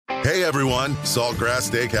Hey everyone, Saltgrass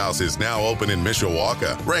Steakhouse is now open in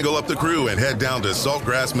Mishawaka. Wrangle up the crew and head down to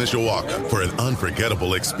Saltgrass Mishawaka for an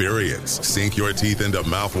unforgettable experience. Sink your teeth into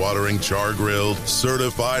mouth-watering char-grilled,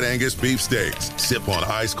 certified Angus beef steaks. Sip on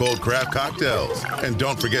ice-cold craft cocktails. And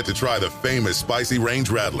don't forget to try the famous spicy range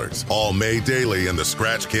rattlers, all made daily in the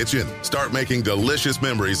Scratch Kitchen. Start making delicious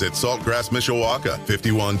memories at Saltgrass Mishawaka,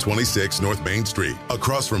 5126 North Main Street,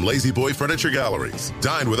 across from Lazy Boy Furniture Galleries.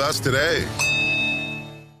 Dine with us today.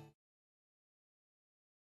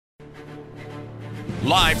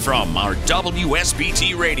 Live from our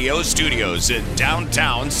WSBT radio studios in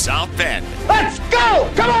downtown South Bend. Let's go!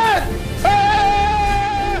 Come on!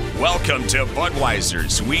 Welcome to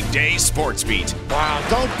Budweiser's Weekday Sports Beat. Wow,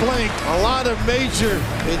 don't blink. A lot of major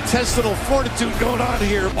intestinal fortitude going on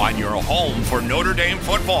here. On your home for Notre Dame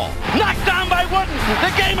football. Knocked down by Wooden. The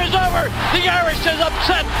game is over. The Irish is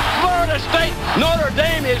upset Florida State. Notre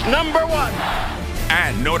Dame is number one.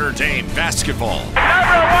 And Notre Dame basketball. Number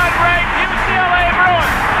one ranked UCLA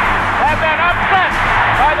Bruins have been upset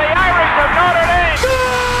by the Irish of Notre Dame.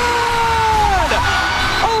 Good!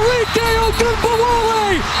 Enrique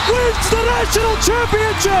Ogunbowale wins the national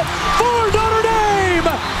championship for Notre Dame.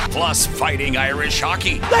 Plus Fighting Irish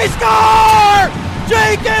hockey. They score!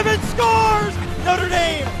 Jake Evans scores! Notre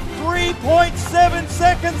Dame 3.7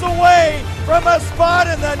 seconds away from a spot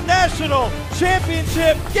in the national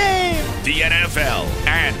championship game. The NFL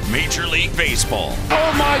and Major League Baseball.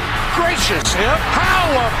 Oh my gracious!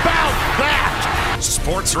 How about that?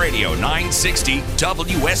 Sports Radio 960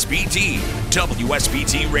 WSBT.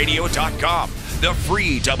 WSBTradio.com. The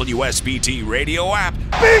free WSBT radio app.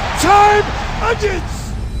 Big time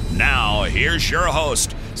Onions! Now, here's your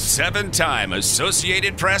host, 7-time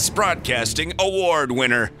Associated Press Broadcasting Award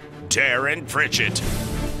winner, Darren Pritchett.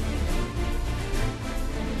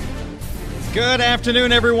 Good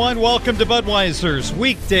afternoon, everyone. Welcome to Budweiser's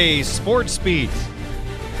Weekday Sports Beat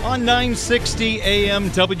on 960 AM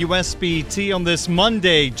WSBT on this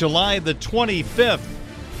Monday, July the 25th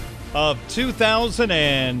of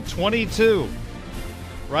 2022.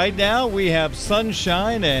 Right now, we have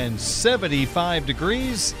sunshine and 75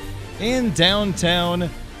 degrees in downtown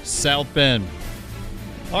South Bend.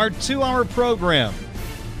 Our 2-hour program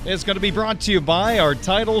is going to be brought to you by our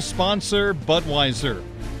title sponsor, Budweiser,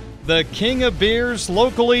 the king of beers,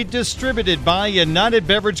 locally distributed by United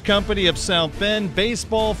Beverage Company of South Bend.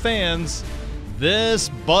 Baseball fans, this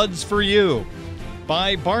Bud's for you.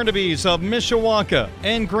 By Barnaby's of Mishawaka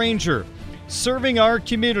and Granger, serving our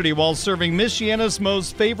community while serving Michiana's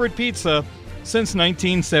most favorite pizza since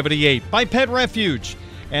 1978. By Pet Refuge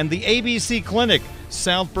and the ABC Clinic,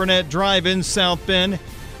 South Burnett Drive in South Bend,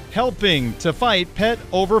 helping to fight pet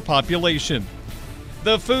overpopulation.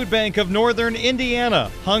 The Food Bank of Northern Indiana.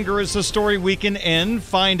 Hunger is a story we can end.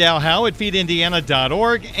 Find out how at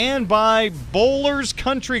feedindiana.org. And by Bowlers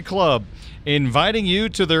Country Club, inviting you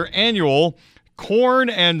to their annual corn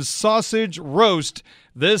and sausage roast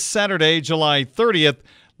this Saturday, July 30th.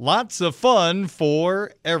 Lots of fun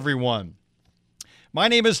for everyone. My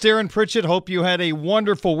name is Darren Pritchett. Hope you had a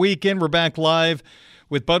wonderful weekend. We're back live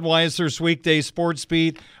with Budweiser's Weekday Sports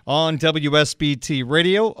Beat on WSBT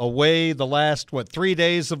Radio. Away the last, 3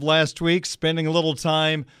 days of last week, spending a little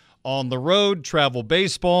time on the road, travel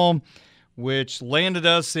baseball, which landed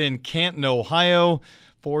us in Canton, Ohio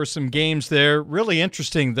for some games there. Really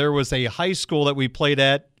interesting. There was a high school that we played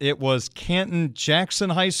at. It was Canton Jackson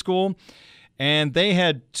High School, and they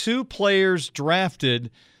had 2 players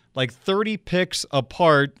drafted like 30 picks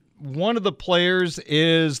apart. One of the players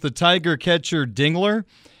is the Tiger catcher Dingler,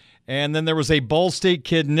 and then there was a Ball State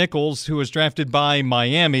kid, Nichols, who was drafted by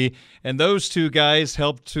Miami, and those 2 guys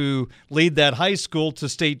helped to lead that high school to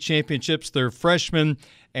state championships their freshman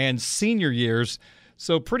and senior years.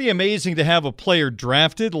 So pretty amazing to have a player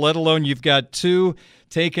drafted, let alone you've got 2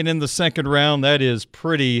 taken in the second round. That is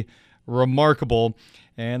pretty remarkable.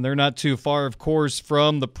 And they're not too far, of course,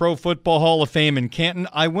 from the Pro Football Hall of Fame in Canton.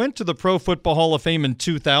 I went to the Pro Football Hall of Fame in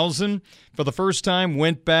 2000 for the first time,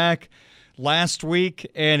 went back last week,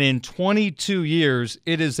 and in 22 years,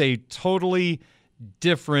 it is a totally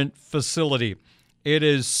different facility. It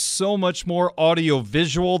is so much more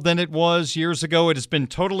audio-visual than it was years ago. It has been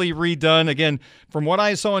totally redone. Again, from what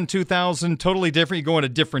I saw in 2000, totally different. You go in a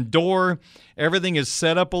different door. Everything is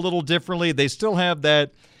set up a little differently. They still have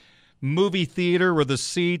that movie theater where the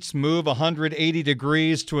seats move 180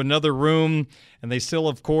 degrees to another room, and they still,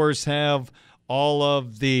 of course, have all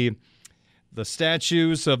of the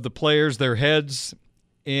statues of the players, their heads,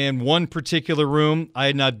 in one particular room. I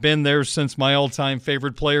had not been there since my all-time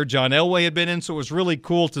favorite player, John Elway, had been in, so it was really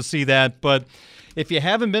cool to see that. But if you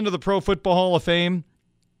haven't been to the Pro Football Hall of Fame,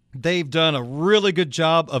 They've done a really good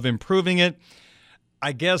job of improving it.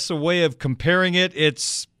 I guess a way of comparing it,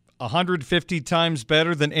 it's 150 times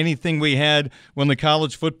better than anything we had when the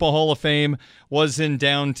College Football Hall of Fame was in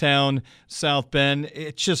downtown South Bend.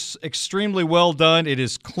 It's just extremely well done. It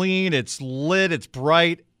is clean, it's lit, it's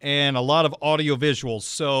bright, and a lot of audio visuals.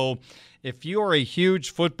 So if you are a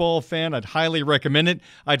huge football fan, I'd highly recommend it.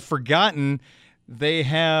 I'd forgotten they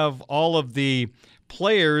have all of the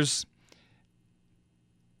players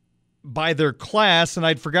by their class, and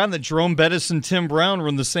I'd forgotten that Jerome Bettis and Tim Brown were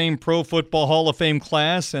in the same Pro Football Hall of Fame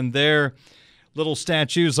class, and their little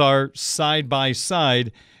statues are side by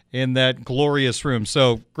side in that glorious room.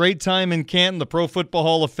 So great time in Canton. The Pro Football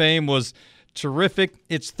Hall of Fame was terrific.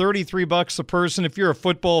 It's $33 a person. If you're a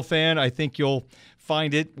football fan, I think you'll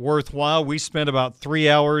find it worthwhile. We spent about 3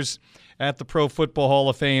 hours at the Pro Football Hall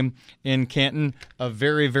of Fame in Canton. A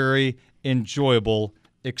very, very enjoyable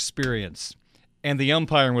experience. And the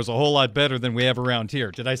umpiring was a whole lot better than we have around here.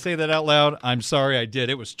 Did I say that out loud? I'm sorry, I did.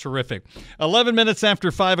 It was terrific. 11 minutes after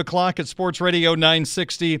 5 o'clock at Sports Radio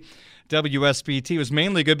 960 WSBT. It was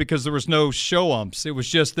mainly good because there was no show umps. It was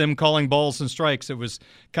just them calling balls and strikes. It was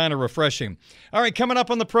kind of refreshing. All right, coming up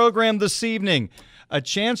on the program this evening, a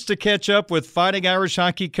chance to catch up with Fighting Irish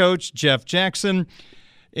hockey coach Jeff Jackson.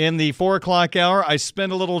 In the 4 o'clock hour, I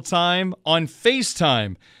spent a little time on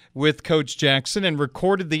FaceTime with Coach Jackson and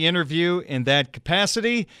recorded the interview in that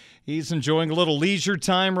capacity. He's enjoying a little leisure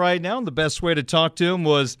time right now, and the best way to talk to him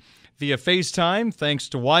was via FaceTime, thanks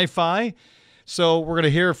to Wi-Fi. So we're going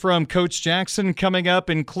to hear from Coach Jackson coming up,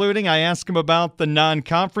 including I asked him about the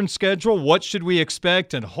non-conference schedule. What should we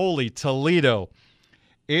expect? And holy Toledo,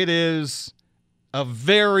 it is a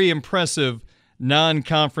very impressive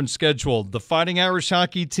non-conference schedule. The Fighting Irish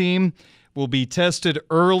hockey team will be tested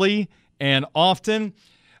early and often.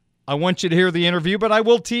 I want you to hear the interview, but I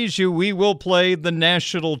will tease you, we will play the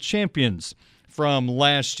national champions from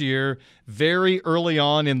last year very early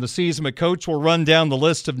on in the season. But Coach will run down the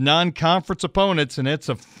list of non-conference opponents, and it's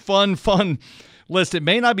a fun list. It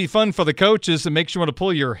may not be fun for the coaches. It makes you want to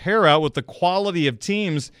pull your hair out with the quality of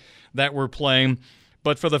teams that we're playing.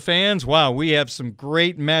 But for the fans, wow, we have some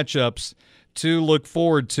great matchups to look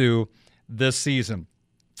forward to this season.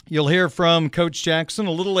 You'll hear from Coach Jackson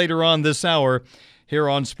a little later on this hour here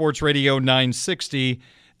on Sports Radio 960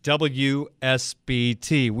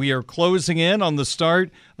 WSBT. We are closing in on the start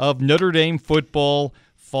of Notre Dame football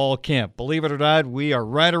fall camp. Believe it or not, we are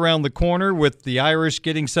right around the corner with the Irish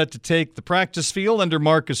getting set to take the practice field under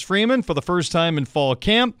Marcus Freeman for the first time in fall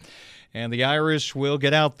camp. And the Irish will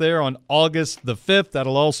get out there on August the 5th.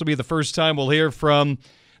 That'll also be the first time we'll hear from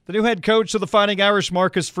the new head coach of the Fighting Irish,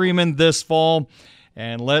 Marcus Freeman, this fall.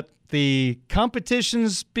 And let the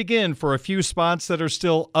competitions begin for a few spots that are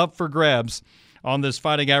still up for grabs on this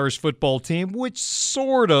Fighting Irish football team, which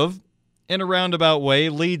sort of, in a roundabout way,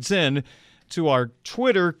 leads in to our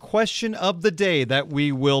Twitter question of the day that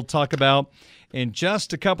we will talk about in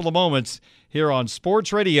just a couple of moments here on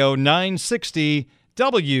Sports Radio 960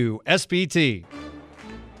 WSBT.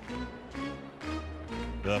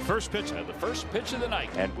 The first pitch of the night.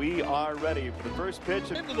 And we are ready for the first pitch.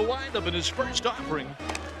 Into the windup in his first offering.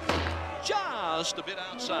 Just a bit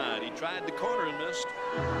outside. He tried the corner and missed.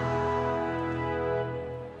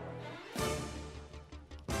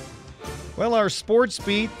 Well, our sports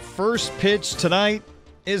beat first pitch tonight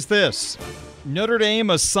is this. Notre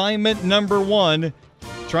Dame assignment number 1,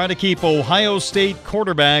 trying to keep Ohio State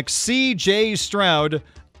quarterback C.J. Stroud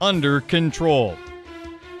under control.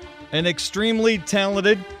 An extremely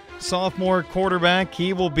talented sophomore quarterback.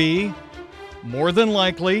 He will be, more than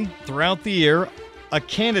likely, throughout the year, a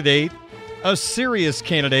serious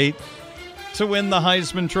candidate to win the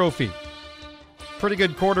Heisman Trophy. Pretty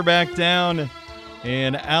good quarterback down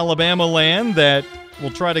in Alabama land that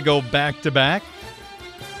will try to go back-to-back.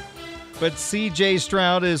 But C.J.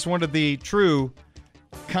 Stroud is one of the true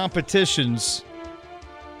competitions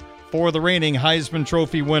for the reigning Heisman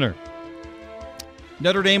Trophy winner.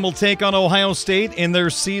 Notre Dame will take on Ohio State in their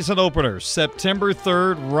season opener, September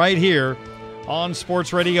 3rd, right here on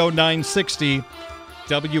Sports Radio 960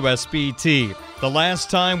 WSBT. The last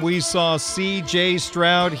time we saw C.J.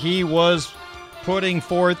 Stroud, he was putting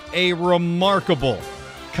forth a remarkable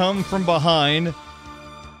come-from-behind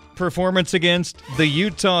performance against the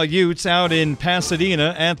Utah Utes out in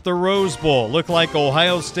Pasadena at the Rose Bowl. Looked like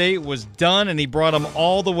Ohio State was done, and he brought them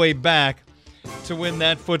all the way back to win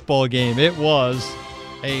that football game. It was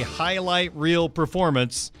a highlight reel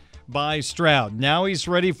performance by Stroud. Now he's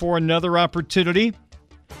ready for another opportunity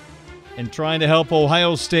and trying to help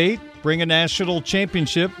Ohio State bring a national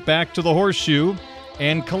championship back to the Horseshoe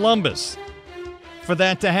and Columbus. For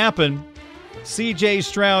that to happen, C.J.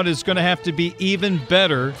 Stroud is going to have to be even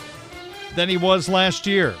better than he was last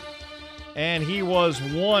year. And he was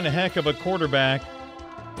one heck of a quarterback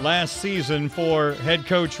last season for head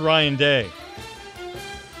coach Ryan Day.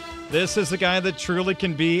 This is a guy that truly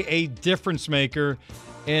can be a difference maker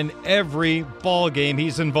in every ball game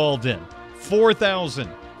he's involved in.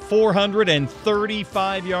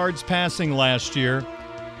 4,435 yards passing last year.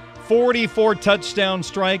 44 touchdown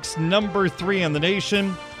strikes, number 3 in the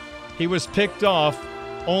nation. He was picked off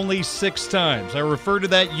only 6 times. I refer to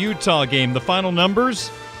that Utah game. The final numbers,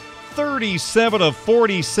 37 of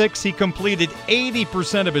 46. He completed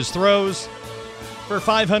 80% of his throws for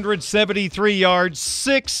 573 yards,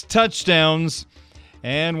 6 touchdowns,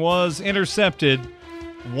 and was intercepted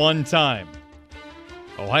 1 time.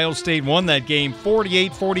 Ohio State won that game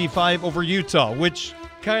 48-45 over Utah, which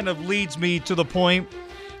kind of leads me to the point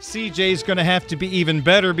CJ's going to have to be even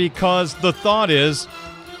better, because the thought is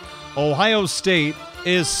Ohio State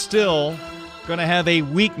is still going to have a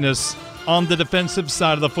weakness on the defensive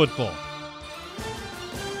side of the football.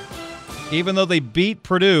 Even though they beat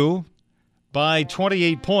Purdue by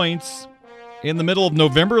 28 points in the middle of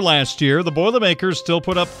November last year, the Boilermakers still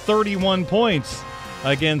put up 31 points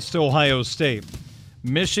against Ohio State.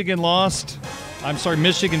 Michigan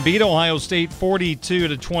beat Ohio State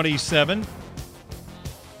 42-27.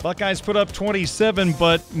 Buckeyes put up 27,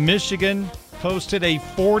 but Michigan posted a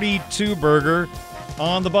 42-burger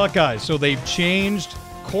on the Buckeyes. So they've changed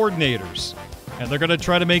coordinators, and they're going to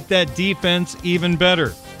try to make that defense even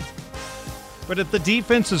better. But if the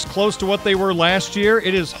defense is close to what they were last year,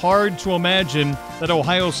 it is hard to imagine that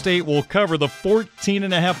Ohio State will cover the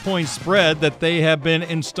 14.5-point spread that they have been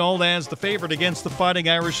installed as the favorite against the Fighting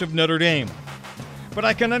Irish of Notre Dame. But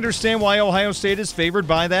I can understand why Ohio State is favored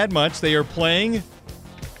by that much. They are playing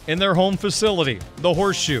in their home facility, the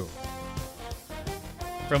Horseshoe.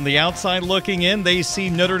 From the outside looking in, they see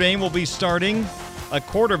Notre Dame will be starting a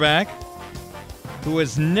quarterback who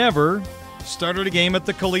has never started a game at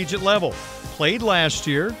the collegiate level. Played last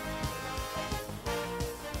year.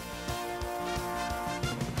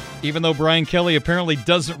 Even though Brian Kelly apparently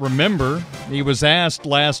doesn't remember, he was asked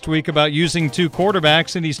last week about using 2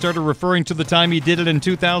 quarterbacks, and he started referring to the time he did it in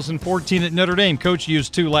 2014 at Notre Dame. Coach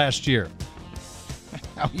used 2 last year.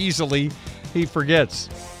 How easily he forgets.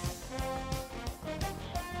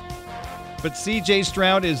 But C.J.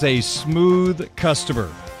 Stroud is a smooth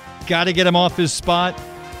customer. Got to get him off his spot.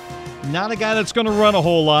 Not a guy that's going to run a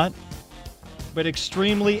whole lot, but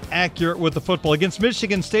extremely accurate with the football. Against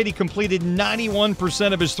Michigan State, he completed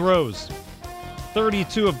 91% of his throws.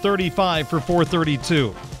 32 of 35 for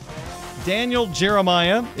 432. Daniel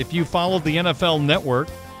Jeremiah, if you followed the NFL Network,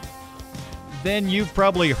 then you've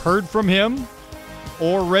probably heard from him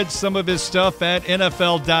or read some of his stuff at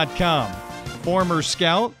NFL.com. Former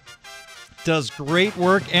scout, does great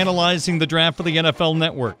work analyzing the draft for the NFL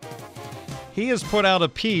Network. He has put out a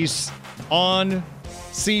piece on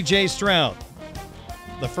C.J. Stroud,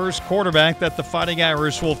 the first quarterback that the Fighting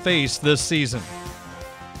Irish will face this season.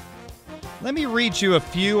 Let me read you a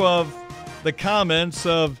few of the comments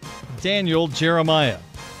of Daniel Jeremiah.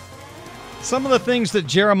 Some of the things that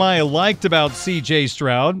Jeremiah liked about C.J.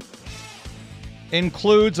 Stroud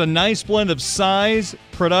includes a nice blend of size,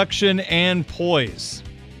 production, and poise.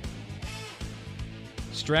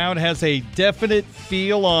 Stroud has a definite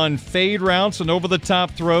feel on fade routes and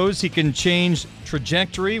over-the-top throws. He can change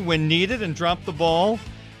trajectory when needed and drop the ball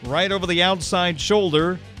right over the outside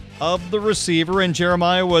shoulder of the receiver. And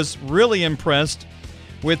Jeremiah was really impressed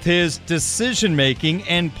with his decision-making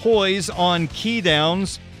and poise on key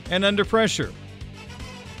downs and under pressure.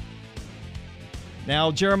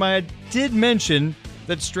 Now, Jeremiah did mention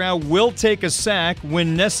that Stroud will take a sack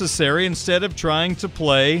when necessary instead of trying to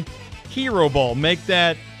play hero ball, make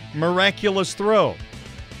that miraculous throw.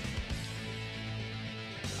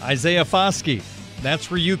 Isaiah Foskey,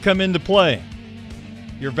 that's where you come into play.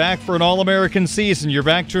 You're back for an All-American season. You're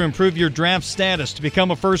back to improve your draft status to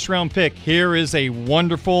become a first-round pick. Here is a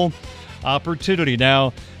wonderful opportunity.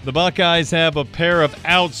 Now, the Buckeyes have a pair of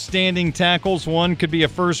outstanding tackles. One could be a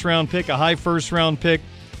first-round pick, a high first-round pick.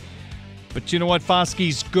 But you know what?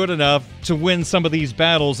 Foskey's good enough to win some of these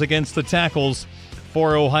battles against the tackles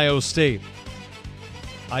for Ohio State.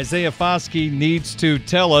 Isaiah Foskey needs to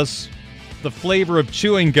tell us the flavor of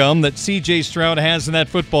chewing gum that C.J. Stroud has in that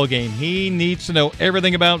football game. He needs to know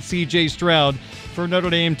everything about C.J. Stroud for Notre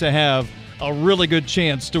Dame to have a really good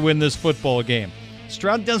chance to win this football game.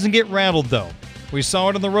 Stroud doesn't get rattled, though. We saw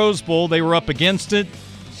it in the Rose Bowl. They were up against it,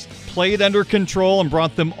 played under control, and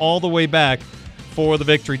brought them all the way back for the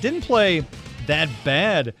victory. Didn't play that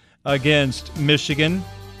bad against Michigan.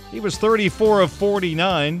 He was 34 of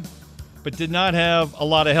 49 but did not have a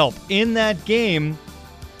lot of help. In that game,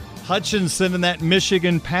 Hutchinson in that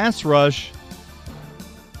Michigan pass rush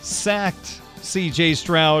sacked C.J.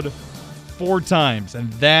 Stroud 4 times,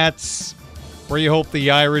 and that's where you hope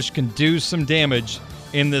the Irish can do some damage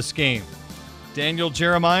in this game. Daniel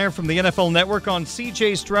Jeremiah from the NFL Network on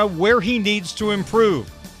C.J. Stroud, where he needs to improve.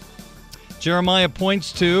 Jeremiah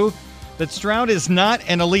points to that Stroud is not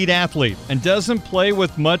an elite athlete and doesn't play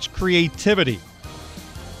with much creativity.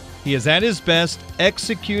 He is at his best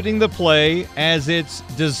executing the play as it's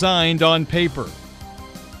designed on paper.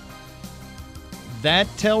 That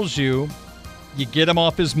tells you get him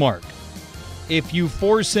off his mark. If you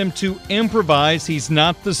force him to improvise, he's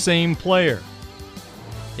not the same player.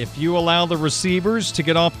 If you allow the receivers to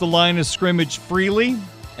get off the line of scrimmage freely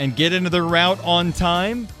and get into their route on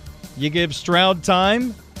time, you give Stroud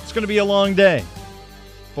time, it's going to be a long day.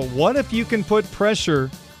 But what if you can put pressure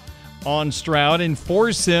on Stroud and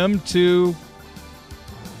force him to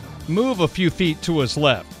move a few feet to his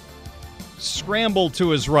left, scramble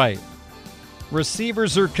to his right?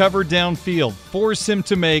 Receivers are covered downfield. Force him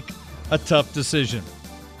to make a tough decision.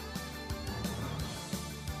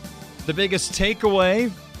 The biggest takeaway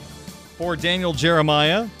for Daniel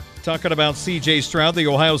Jeremiah, talking about C.J. Stroud, the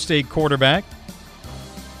Ohio State quarterback.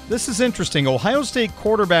 This is interesting. Ohio State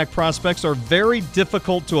quarterback prospects are very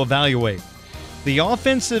difficult to evaluate. The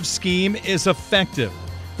offensive scheme is effective.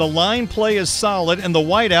 The line play is solid, and the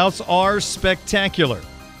wideouts are spectacular.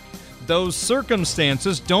 Those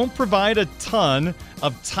circumstances don't provide a ton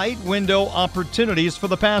of tight window opportunities for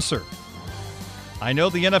the passer. I know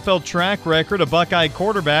the NFL track record of Buckeye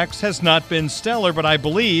quarterbacks has not been stellar, but I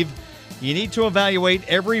believe you need to evaluate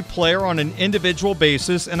every player on an individual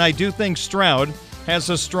basis, and I do think Stroud has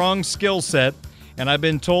a strong skill set, and I've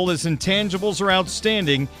been told his intangibles are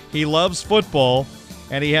outstanding. He loves football,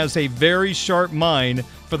 and he has a very sharp mind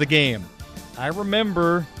for the game. I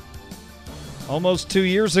remember almost 2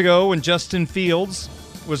 years ago when Justin Fields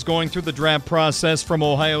was going through the draft process from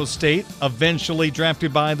Ohio State, eventually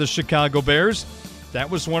drafted by the Chicago Bears. That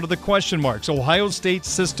was one of the question marks. Ohio State's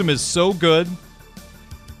system is so good.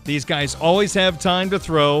 These guys always have time to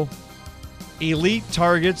throw. Elite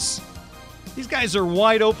targets. These guys are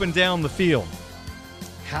wide open down the field.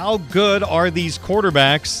 How good are these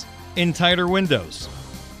quarterbacks in tighter windows?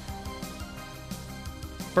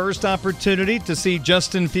 First opportunity to see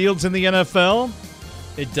Justin Fields in the NFL,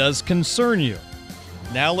 it does concern you.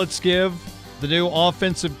 Now let's give the new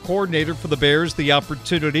offensive coordinator for the Bears the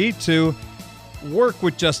opportunity to work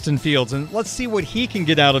with Justin Fields, and let's see what he can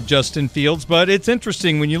get out of Justin Fields. But it's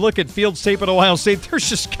interesting, when you look at Fields' tape at Ohio State, there's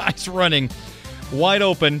just guys running wide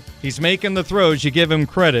open. He's making the throws. You give him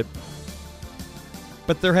credit.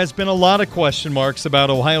 But there has been a lot of question marks about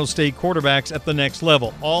Ohio State quarterbacks at the next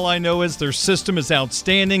level. All I know is their system is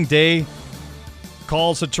outstanding. Day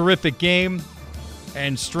calls a terrific game,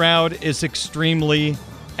 and Stroud is extremely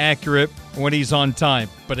accurate when he's on time.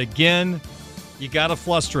 But again, you got to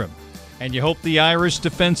fluster him. And you hope the Irish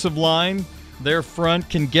defensive line, their front,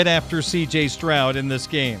 can get after C.J. Stroud in this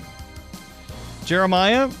game.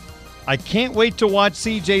 Jeremiah, I can't wait to watch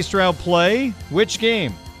C.J. Stroud play. Which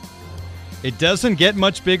game? It doesn't get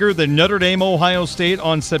much bigger than Notre Dame, Ohio State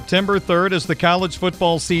on September 3rd as the college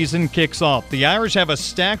football season kicks off. The Irish have a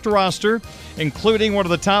stacked roster, including one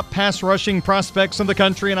of the top pass rushing prospects in the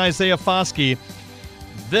country in Isaiah Foskey.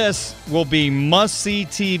 This will be must-see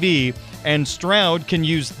TV, and Stroud can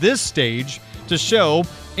use this stage to show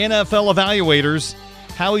NFL evaluators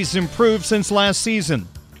how he's improved since last season.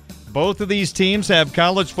 Both of these teams have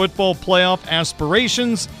college football playoff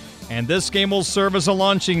aspirations, and this game will serve as a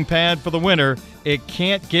launching pad for the winner. It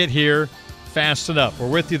can't get here fast enough. We're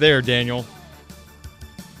with you there, Daniel.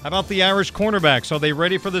 How about the Irish cornerbacks? Are they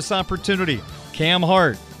ready for this opportunity? Cam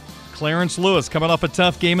Hart, Clarence Lewis coming off a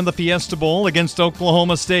tough game in the Fiesta Bowl against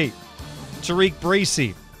Oklahoma State. Tariq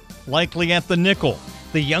Bracy, likely at the nickel.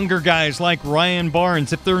 The younger guys like Ryan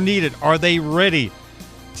Barnes, if they're needed, are they ready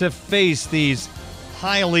to face these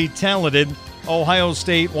highly talented Ohio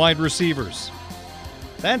State wide receivers?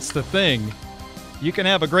 That's the thing. You can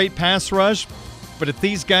have a great pass rush, but if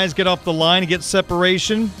these guys get off the line and get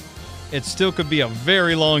separation, it still could be a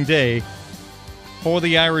very long day for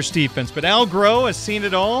the Irish defense. But Al Groh has seen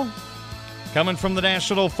it all. Coming from the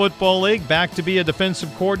National Football League, back to be a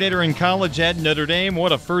defensive coordinator in college at Notre Dame.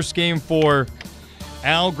 What a first game for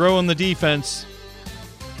Al Groh and the defense.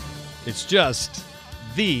 It's just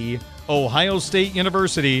the Ohio State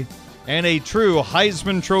University and a true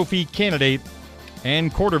Heisman Trophy candidate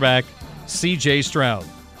and quarterback, C.J. Stroud.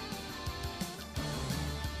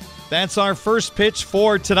 That's our first pitch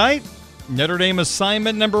for tonight. Notre Dame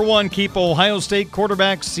assignment number 1, keep Ohio State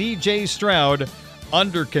quarterback C.J. Stroud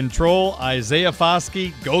under control. Isaiah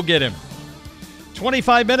Foskey, go get him.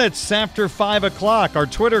 25 minutes after 5 o'clock. Our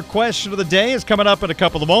Twitter question of the day is coming up in a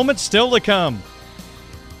couple of moments. Still to come,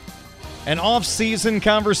 an off-season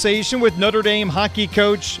conversation with Notre Dame hockey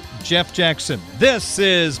coach Jeff Jackson. This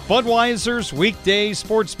is Budweiser's Weekday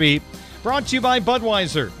Sports Beat, brought to you by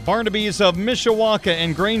Budweiser, Barnaby's of Mishawaka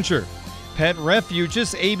and Granger, Pet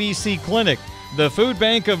Refuges, ABC Clinic, the Food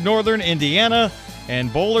Bank of Northern Indiana,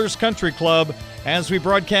 and Bowlers Country Club, as we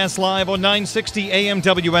broadcast live on 960 AM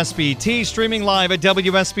WSBT, streaming live at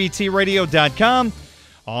WSBTradio.com,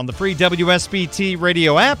 on the free WSBT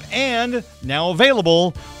radio app, and now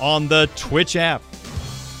available on the Twitch app.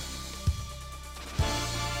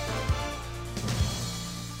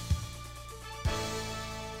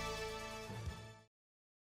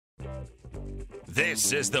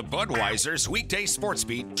 This is the Budweiser's Weekday Sports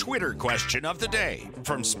Beat Twitter question of the day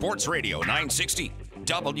from Sports Radio 960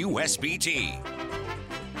 WSBT.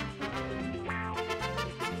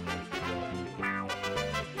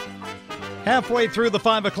 Halfway through the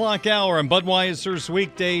 5 o'clock hour on Budweiser's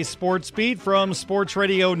Weekday Sports Beat from Sports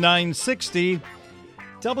Radio 960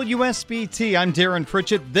 WSBT. I'm Darren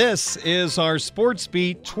Pritchett. This is our Sports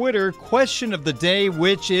Beat Twitter question of the day,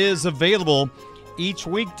 which is available each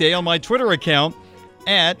weekday on my Twitter account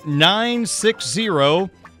at 960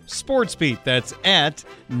 Sports Beat. That's at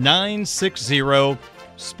 960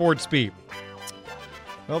 Sports Beat.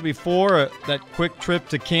 Well, before that quick trip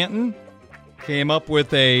to Canton, came up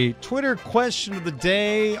with a Twitter question of the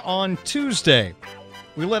day on Tuesday.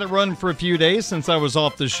 We let it run for a few days since I was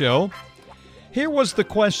off the show. Here was the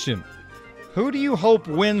question: who do you hope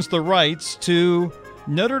wins the rights to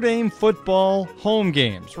Notre Dame football home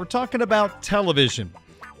games? We're talking about television.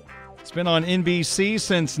 It's been on NBC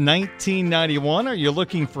since 1991. Are you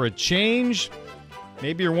looking for a change?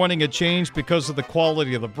 Maybe you're wanting a change because of the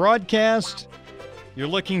quality of the broadcast. You're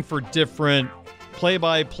looking for different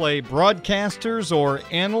play-by-play broadcasters or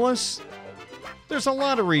analysts. There's a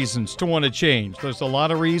lot of reasons to want to change. There's a lot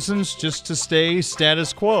of reasons just to stay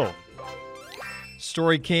status quo.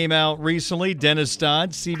 Story came out recently. Dennis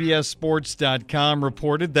Dodd, CBSSports.com,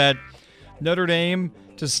 reported that Notre Dame,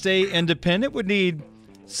 to stay independent, would need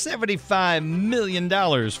 $75 million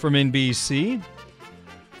from NBC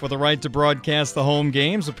for the right to broadcast the home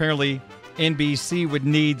games. Apparently, NBC would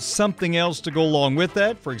need something else to go along with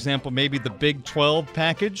that. For example, maybe the Big 12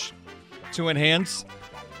 package to enhance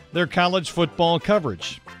their college football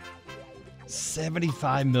coverage.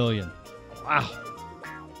 $75 million. Wow.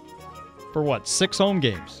 For what, 6 home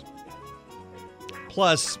games?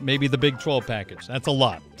 Plus, maybe the Big 12 package. That's a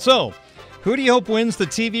lot. So, who do you hope wins the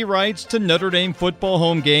TV rights to Notre Dame football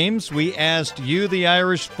home games? We asked you, the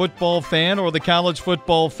Irish football fan or the college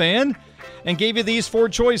football fan, and gave you these 4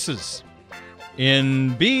 choices: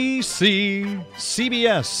 NBC,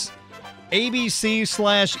 CBS,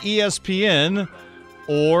 ABC/ESPN,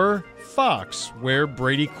 or Fox, where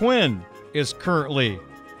Brady Quinn is currently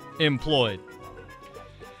employed.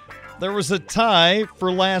 There was a tie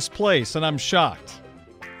for last place, and I'm shocked.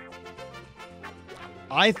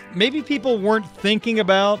 Maybe people weren't thinking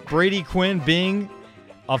about Brady Quinn being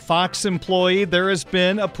a Fox employee. There has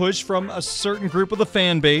been a push from a certain group of the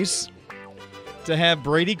fan base to have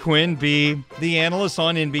Brady Quinn be the analyst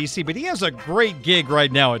on NBC, but he has a great gig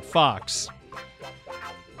right now at Fox.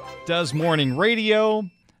 Does morning radio,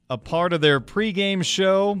 a part of their pregame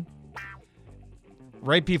show,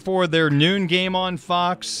 right before their noon game on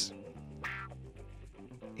Fox.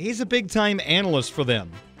 He's a big-time analyst for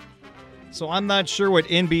them. So I'm not sure what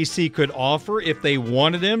NBC could offer if they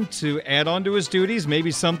wanted him to add on to his duties, maybe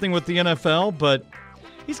something with the NFL, but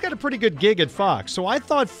he's got a pretty good gig at Fox. So I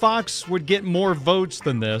thought Fox would get more votes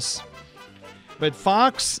than this. But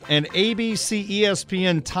Fox and ABC,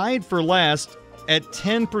 ESPN tied for last at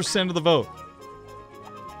 10% of the vote.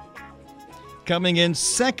 Coming in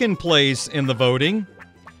second place in the voting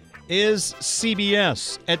is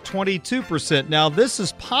CBS at 22%. Now, this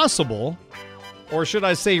is possible, or should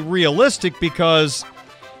I say realistic, because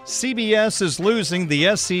CBS is losing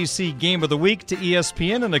the SEC Game of the Week to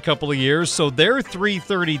ESPN in a couple of years, so their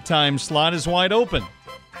 3:30 time slot is wide open,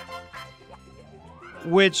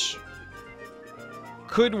 which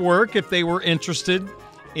could work if they were interested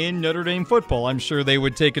in Notre Dame football. I'm sure they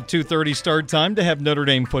would take a 2:30 start time to have Notre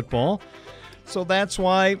Dame football. So that's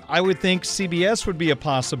why I would think CBS would be a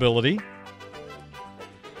possibility.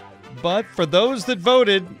 But for those that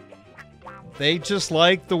voted, they just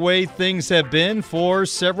like the way things have been for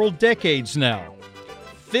several decades now.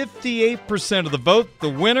 58% of the vote. The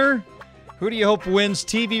winner, Who do you hope wins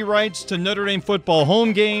TV rights to Notre Dame football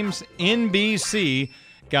home games? NBC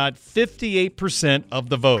got 58% of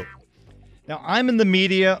the vote. Now, I'm in the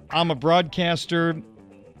media. I'm a broadcaster.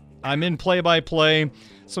 I'm in play-by-play.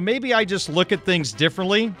 So maybe I just look at things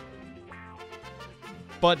differently.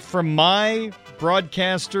 But from my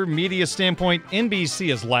broadcaster media standpoint,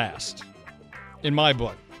 NBC is last in my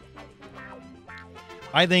book.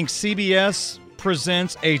 I think CBS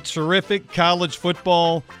presents a terrific college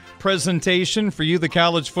football presentation for you, the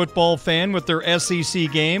college football fan, with their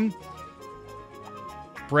SEC game.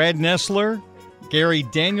 Brad Nessler, Gary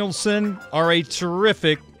Danielson are a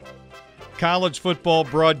terrific college football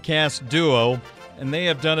broadcast duo, and they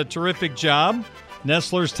have done a terrific job.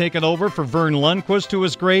 Nessler's taken over for Vern Lundquist, who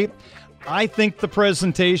is great. I think the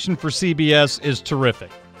presentation for CBS is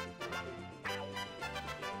terrific.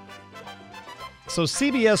 So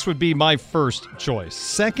CBS would be my first choice.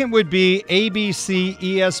 Second would be ABC,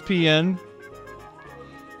 ESPN.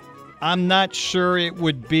 I'm not sure it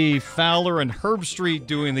would be Fowler and Herbstreit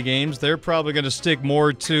doing the games. They're probably going to stick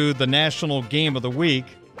more to the national game of the week.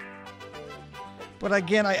 But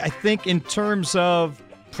again, I think in terms of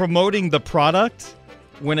promoting the product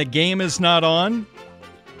when a game is not on,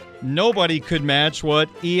 nobody could match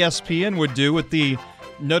what ESPN would do with the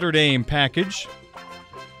Notre Dame package.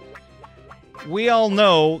 We all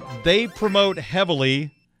know they promote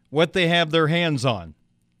heavily what they have their hands on.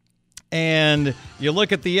 And you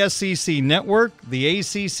look at the SEC network, the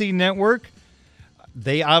ACC network,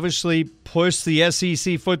 they obviously push the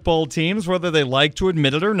SEC football teams, whether they like to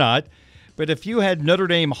admit it or not. But if you had Notre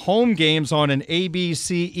Dame home games on an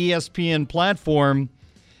ABC, ESPN platform,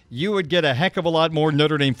 you would get a heck of a lot more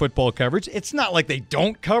Notre Dame football coverage. It's not like they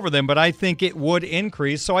don't cover them, but I think it would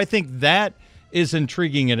increase. So I think that is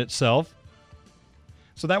intriguing in itself.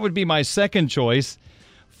 So that would be my second choice.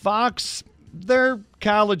 Fox, their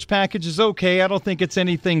college package is okay. I don't think it's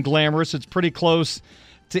anything glamorous. It's pretty close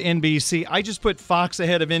to NBC. I just put Fox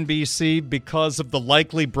ahead of NBC because of the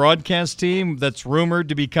likely broadcast team that's rumored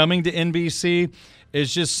to be coming to NBC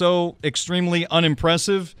is just so extremely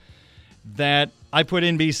unimpressive that I put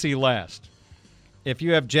NBC last. If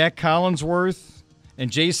you have Jack Collinsworth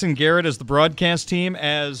and Jason Garrett as the broadcast team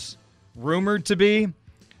as rumored to be,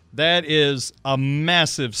 that is a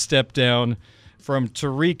massive step down from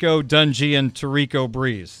Tirico Dungy and Tirico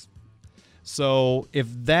Breeze. So if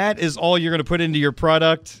that is all you're going to put into your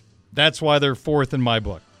product, that's why they're fourth in my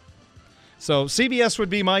book. So CBS would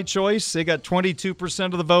be my choice. They got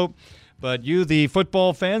 22% of the vote. But you, the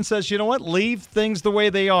football fan, says, you know what? Leave things the way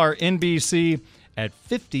they are. NBC at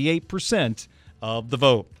 58% of the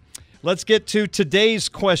vote. Let's get to today's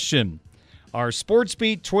question. Our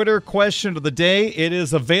SportsBeat Twitter question of the day. It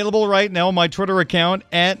is available right now on my Twitter account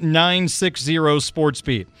at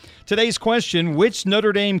 960SportsBeat. Today's question, which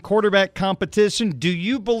Notre Dame quarterback competition do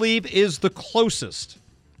you believe is the closest?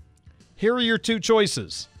 Here are your two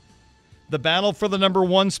choices. The battle for the number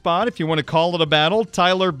one spot, if you want to call it a battle,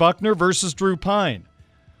 Tyler Buchner versus Drew Pyne.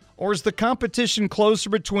 Or is the competition closer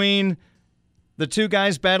between the two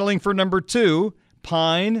guys battling for number two,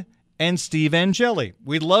 Pyne and Steve Angeli?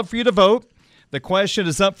 We'd love for you to vote. The question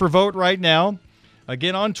is up for vote right now.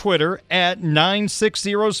 Again, on Twitter, at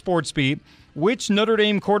 960SportsBeat. Which Notre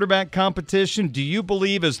Dame quarterback competition do you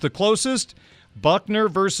believe is the closest? Buchner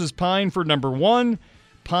versus Pyne for number one.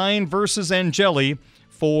 Pyne versus Angeli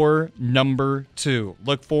for number two.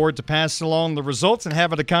 Look forward to passing along the results and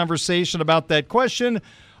having a conversation about that question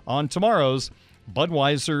on tomorrow's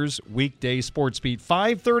Budweiser's Weekday Sports Beat.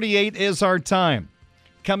 5:38 is our time.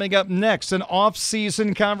 Coming up next, an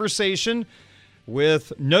off-season conversation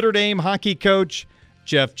with Notre Dame hockey coach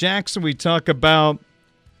Jeff Jackson. We talk about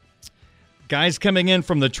guys coming in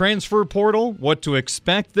from the transfer portal, what to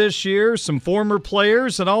expect this year, some former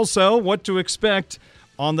players, and also what to expect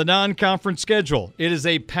on the non-conference schedule. It is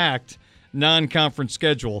a packed non-conference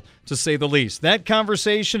schedule, to say the least. That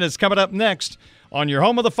conversation is coming up next on your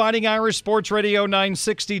home of the Fighting Irish, Sports Radio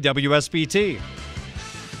 960 WSBT.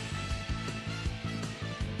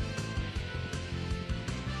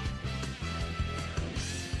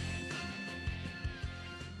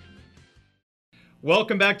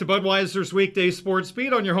 Welcome back to Budweiser's Weekday Sports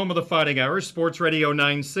Beat on your home of the Fighting Irish, Sports Radio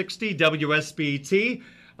 960 WSBT.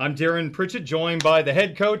 I'm Darren Pritchett, joined by the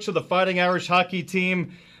head coach of the Fighting Irish hockey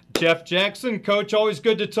team, Jeff Jackson. Coach, always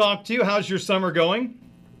good to talk to you. How's your summer going?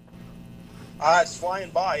 It's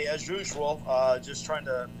flying by, as usual. Just trying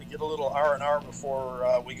to get a little R&R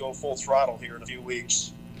before we go full throttle here in a few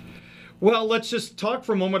weeks. Well, let's just talk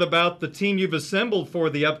for a moment about the team you've assembled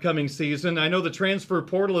for the upcoming season. I know the transfer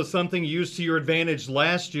portal is something you used to your advantage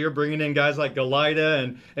last year, bringing in guys like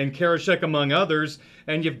Galida and Karashek, among others,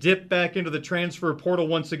 and you've dipped back into the transfer portal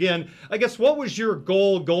once again. I guess, what was your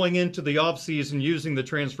goal going into the offseason using the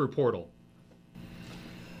transfer portal?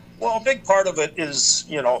 Well, a big part of it is,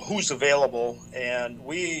 who's available. And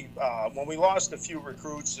we, when we lost a few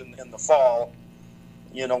recruits in the fall,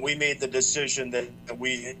 we made the decision that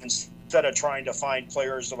we, instead of trying to find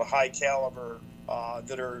players of a high caliber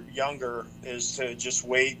that are younger, is to just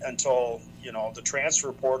wait until, the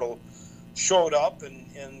transfer portal showed up. And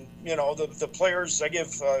the players, I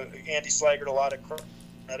give Andy Slaggert a lot of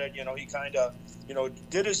credit. He kind of,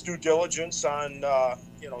 did his due diligence on,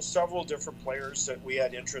 several different players that we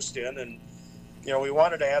had interest in. And, we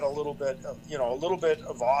wanted to add a little bit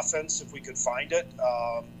of offense if we could find it.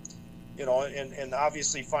 And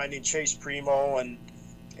obviously finding Chase Primo and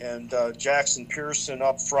Jackson Pearson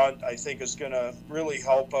up front, I think, is going to really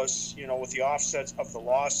help us, with the offsets of the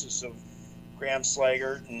losses of Graham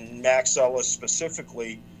Slaggert and Max Ellis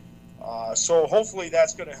specifically. So hopefully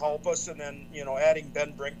that's going to help us. And then, adding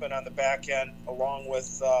Ben Brinkman on the back end, along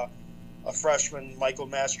with a freshman, Michael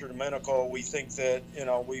Mastrodomenico, we think that,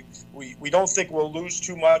 we don't think we'll lose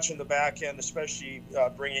too much in the back end, especially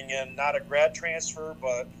bringing in not a grad transfer,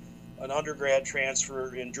 but an undergrad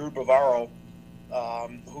transfer in Drew Bavaro,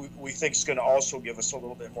 who we think is going to also give us a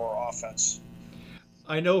little bit more offense.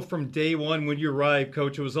 I know from day one when you arrived,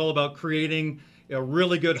 Coach, it was all about creating a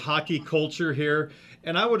really good hockey culture here.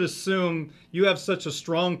 And I would assume you have such a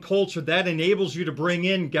strong culture that enables you to bring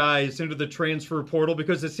in guys into the transfer portal,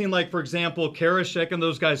 because it seemed like, for example, Karashek and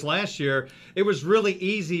those guys last year, it was really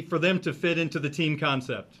easy for them to fit into the team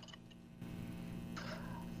concept.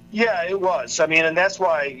 Yeah, it was. I mean, and that's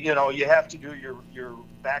why, you have to do your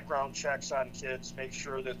background checks on kids, make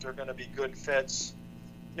sure that they're going to be good fits.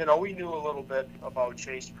 We knew a little bit about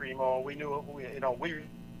Chase Primo. We knew, we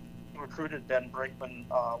recruited Ben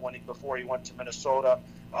Brinkman before he went to Minnesota.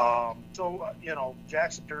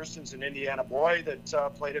 Jackson Pearson's an Indiana boy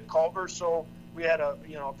that played at Culver, so we had a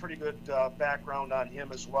pretty good background on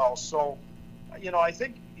him as well. So, I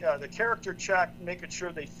think the character check, making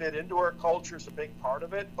sure they fit into our culture, is a big part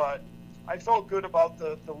of it. But I felt good about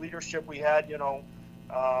the leadership we had.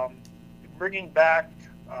 Bringing back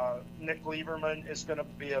Nick Lieberman is going to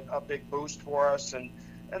be a big boost for us, and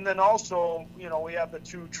then also, we have the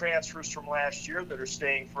two transfers from last year that are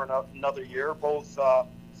staying for another year. Both,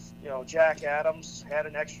 Jack Adams had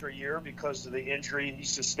an extra year because of the injury he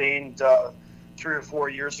sustained 3 or 4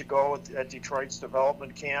 years ago at Detroit's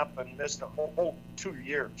development camp and missed a whole 2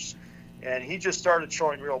 years. And he just started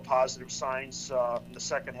showing real positive signs in the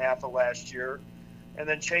second half of last year. And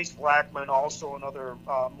then Chase Blackman, also another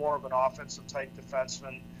more of an offensive type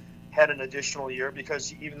defenseman, had an additional year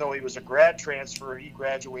because even though he was a grad transfer, he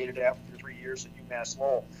graduated after 3 years at UMass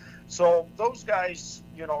Lowell. So those guys,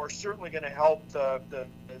 are certainly going to help the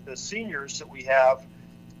seniors that we have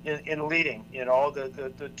in leading.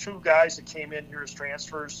 The two guys that came in here as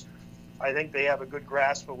transfers, I think they have a good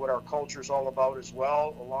grasp of what our culture is all about as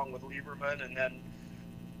well, along with Lieberman. And then,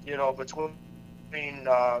 between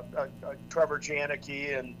Trevor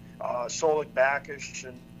Janicki and Solik Bakish,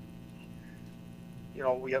 and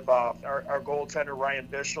we have our goaltender Ryan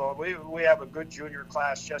Bishop. We have a good junior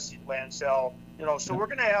class, Jesse Lancel. So we're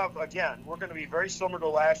going to be very similar to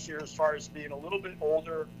last year as far as being a little bit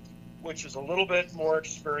older, which is a little bit more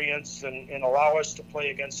experience and allow us to play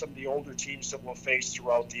against some of the older teams that we'll face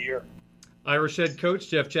throughout the year. Irish head coach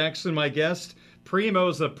Jeff Jackson, my guest.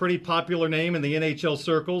 Primo's a pretty popular name in the NHL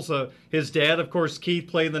circles. His dad, of course, Keith,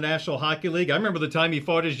 played in the National Hockey League. I remember the time he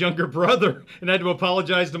fought his younger brother and had to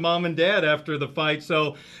apologize to mom and dad after the fight.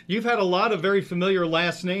 So you've had a lot of very familiar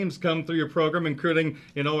last names come through your program, including,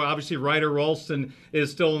 obviously Ryder Ralston is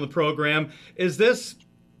still in the program. Is this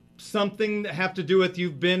something that have to do with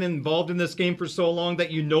you've been involved in this game for so long that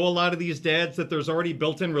you know a lot of these dads, that there's already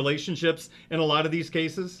built-in relationships in a lot of these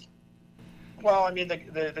cases? Well, I mean,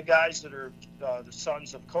 the guys that are the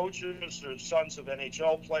sons of coaches or sons of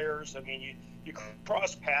NHL players, I mean, you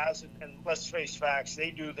cross paths, and let's face facts,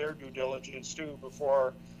 they do their due diligence too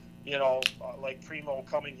before, like Primo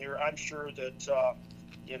coming here. I'm sure that,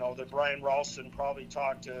 that Brian Ralston probably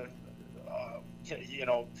talked to,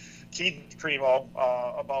 Keith Primo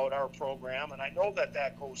about our program, and I know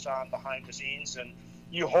that goes on behind the scenes, and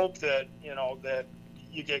you hope that, that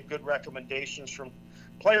you get good recommendations from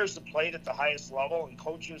players that played at the highest level and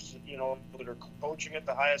coaches, that are coaching at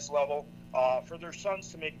the highest level, for their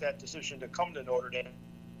sons to make that decision to come to Notre Dame.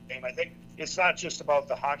 I think it's not just about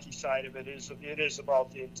the hockey side of it. It is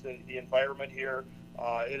about the environment here,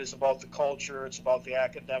 It is about the culture. It's about the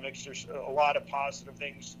academics. There's a lot of positive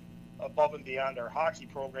things above and beyond our hockey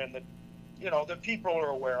program that, that people are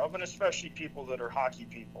aware of, and especially people that are hockey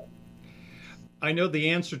people. I know the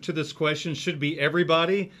answer to this question should be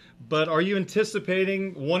everybody, but are you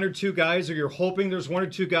anticipating one or two guys, or you're hoping there's one or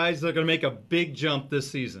two guys that are going to make a big jump this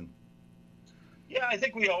season? Yeah, I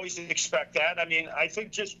think we always expect that. I mean, I think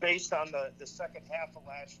just based on the second half of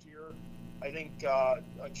last year, I think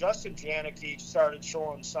Justin Janicki started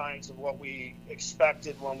showing signs of what we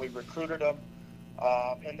expected when we recruited him.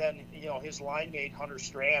 And then, his line mate, Hunter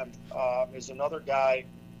Strand, is another guy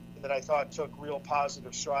that I thought took real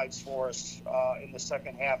positive strides for us in the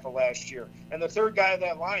second half of last year. And the third guy of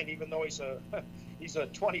that line, even though he's a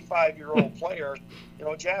 25-year-old player,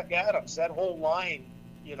 Jack Adams, that whole line,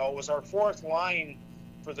 was our fourth line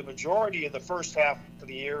for the majority of the first half of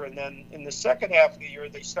the year. And then in the second half of the year,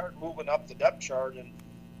 they start moving up the depth chart. And,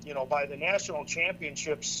 by the national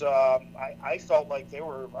championships, I felt like they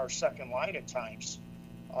were our second line at times,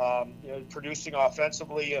 producing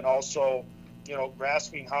offensively and also,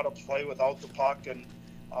 grasping how to play without the puck. And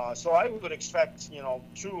so I would expect,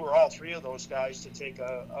 two or all three of those guys to take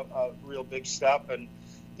a real big step. And,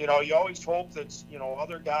 you always hope that,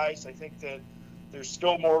 other guys, I think that there's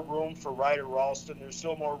still more room for Ryder Ralston. There's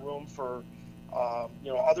still more room for,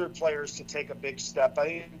 other players to take a big step. I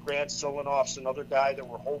think Grant Silanoff's another guy that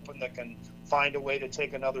we're hoping that can find a way to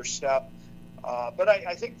take another step. But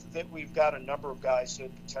I think that we've got a number of guys that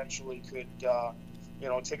potentially could,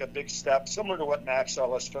 take a big step, similar to what Max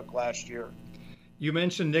Ellis took last year. You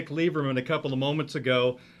mentioned Nick Lieberman a couple of moments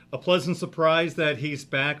ago. A pleasant surprise that he's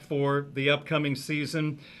back for the upcoming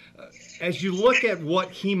season. As you look at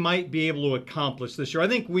what he might be able to accomplish this year, I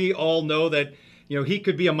think we all know that, he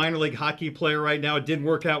could be a minor league hockey player right now. It didn't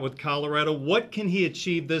work out with Colorado. What can he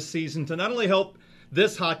achieve this season to not only help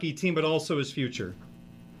this hockey team, but also his future?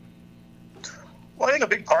 Well, I think a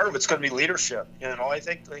big part of it's going to be leadership. I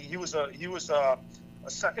think he was a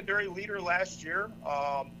secondary leader last year,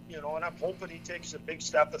 and I'm hoping he takes a big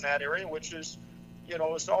step in that area, which is,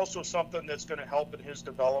 is also something that's going to help in his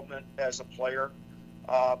development as a player.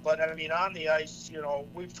 But I mean, on the ice,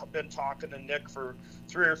 we've been talking to Nick for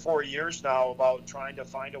 3 or 4 years now about trying to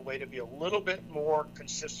find a way to be a little bit more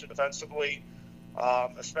consistent defensively,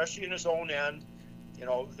 especially in his own end,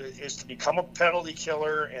 is to become a penalty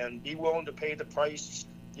killer and be willing to pay the price,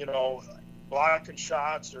 blocking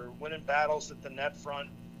shots or winning battles at the net front.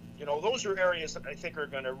 Those are areas that I think are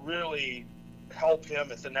going to really help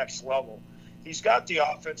him at the next level. He's got the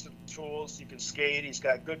offensive tools. He can skate. He's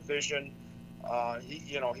got good vision.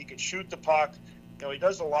 He can shoot the puck. He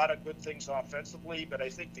does a lot of good things offensively, but I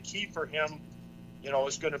think the key for him,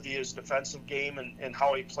 is going to be his defensive game and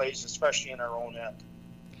how he plays, especially in our own end.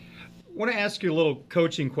 I want to ask you a little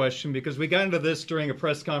coaching question because we got into this during a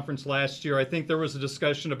press conference last year. I think there was a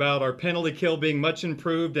discussion about our penalty kill being much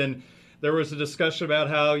improved, and there was a discussion about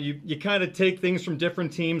how you kind of take things from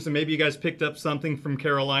different teams, and maybe you guys picked up something from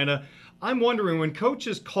Carolina. I'm wondering, when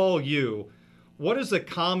coaches call you, what is a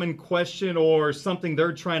common question or something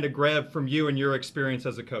they're trying to grab from you and your experience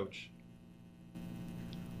as a coach?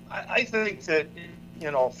 I think that,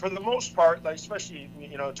 for the most part, especially,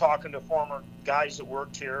 talking to former guys that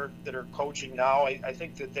worked here that are coaching now, I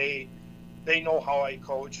think that they know how I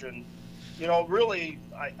coach. And, really,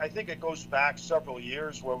 I think it goes back several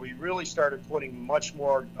years where we really started putting much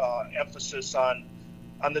more emphasis on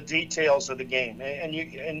the details of the game.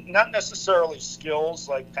 And not necessarily skills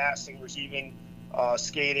like passing, receiving,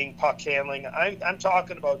 skating, puck handling. I'm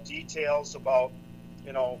talking about details about,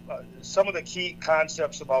 some of the key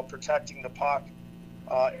concepts about protecting the puck.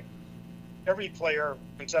 Every player,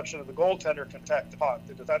 with the exception of the goaltender, can protect the puck.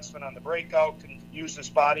 The defenseman on the breakout can use his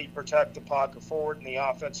body to protect the puck, or forward in the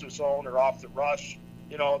offensive zone or off the rush.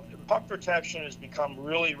 Puck protection has become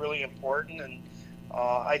really, really important. And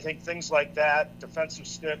I think things like that, defensive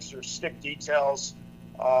sticks or stick details,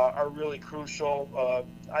 are really crucial.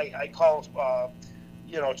 I call,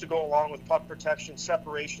 to go along with puck protection,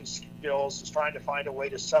 separation skills, is trying to find a way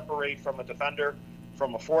to separate from a defender,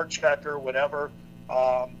 from a forechecker, whatever.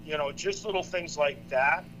 Just little things like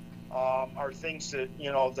that are things that,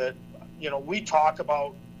 we talk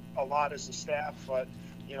about a lot as a staff. But,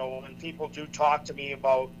 when people do talk to me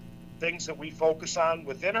about things that we focus on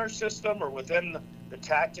within our system or within the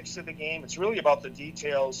tactics of the game, it's really about the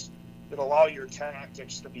details that allow your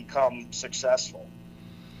tactics to become successful.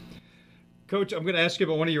 Coach, I'm going to ask you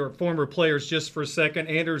about one of your former players just for a second.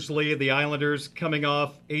 Anders Lee of the Islanders, coming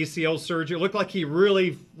off ACL surgery. It looked like he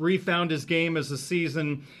really refound his game as the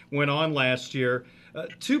season went on last year.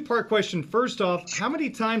 Two-part question. First off, how many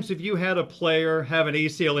times have you had a player have an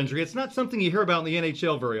ACL injury? It's not something you hear about in the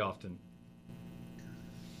NHL very often.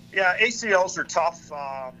 Yeah, ACLs are tough.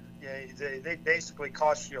 They basically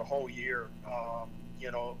cost you a whole year.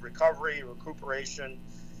 Recovery, recuperation,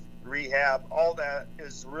 rehab, all that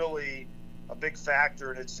is really a big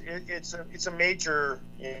factor, and it's a major,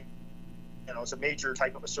 it's a major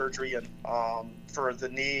type of a surgery. And for the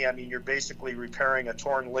knee, I mean, you're basically repairing a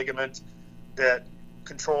torn ligament that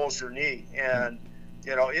controls your knee, and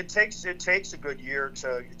it takes a good year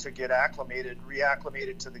to get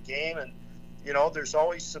reacclimated to the game. And there's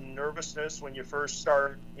always some nervousness when you first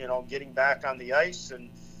start getting back on the ice, and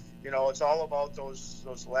it's all about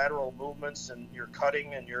those lateral movements and your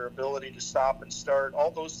cutting and your ability to stop and start.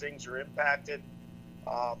 All those things are impacted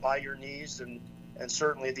by your knees and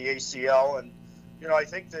certainly the ACL. And I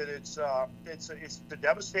think that it's a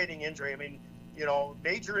devastating injury. I mean,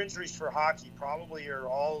 major injuries for hockey probably are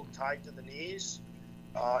all tied to the knees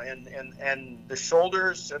and the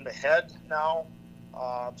shoulders and the head now.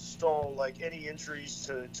 So like any injuries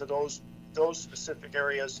to those specific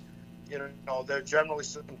areas, they're generally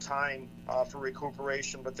some time for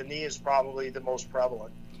recuperation, but the knee is probably the most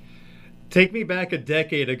prevalent. Take me back a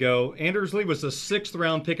decade ago. Anders Lee was a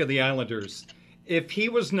 6th-round pick of the Islanders. If he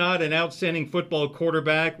was not an outstanding football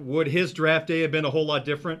quarterback, would his draft day have been a whole lot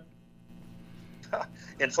different?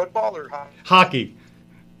 In football or hockey?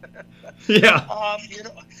 Yeah.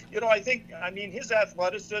 I think, his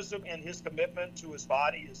athleticism and his commitment to his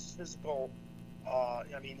body, his physical,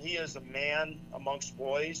 he is a man amongst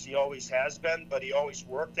boys. He always has been, but he always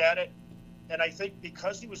worked at it. And I think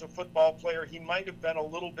because he was a football player, he might have been a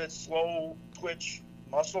little bit slow twitch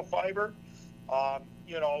muscle fiber.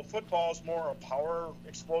 Football is more a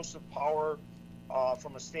explosive power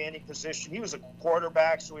from a standing position. He was a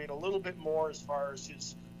quarterback, so he had a little bit more as far as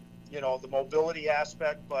his, the mobility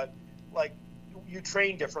aspect. But, you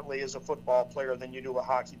train differently as a football player than you do a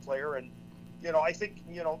hockey player. And, I think,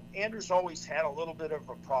 Anders always had a little bit of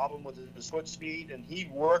a problem with his foot speed, and he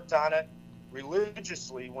worked on it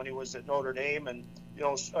religiously when he was at Notre Dame. And,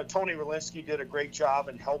 Tony Rilinsky did a great job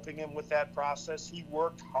in helping him with that process. He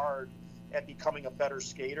worked hard at becoming a better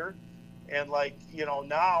skater. And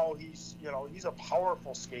now he's a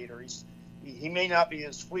powerful skater. He may not be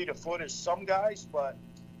as fleet of foot as some guys, but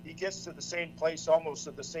he gets to the same place almost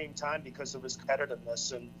at the same time because of his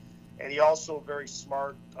competitiveness. And he also very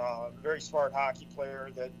smart hockey player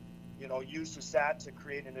that, uses that to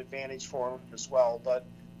create an advantage for him as well. But,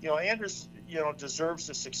 Anders, deserves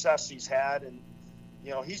the success he's had, and,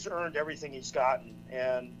 he's earned everything he's gotten.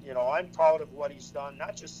 And, I'm proud of what he's done,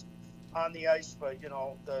 not just on the ice, but,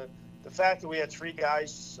 the fact that we had 3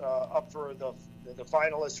 guys up for the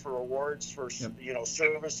finalists for awards for,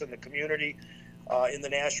 service in the community in the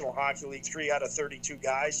National Hockey League, 3 out of 32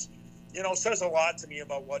 guys, says a lot to me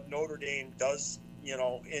about what Notre Dame does,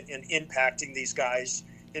 in impacting these guys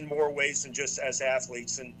in more ways than just as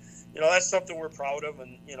athletes. And, that's something we're proud of.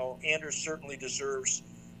 And, Anders certainly deserves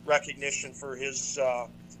recognition for his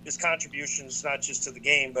contributions, not just to the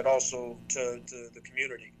game, but also to the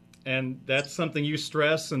community. And that's something you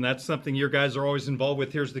stress, and that's something your guys are always involved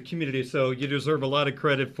with. Here's the community. So you deserve a lot of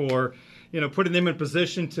credit for, putting them in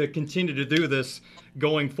position to continue to do this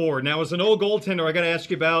going forward. Now, as an old goaltender, I got to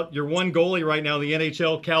ask you about your one goalie right now in the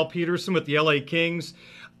NHL, Cal Petersen with the LA Kings.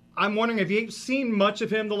 I'm wondering, have you seen much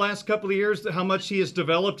of him the last couple of years, how much he has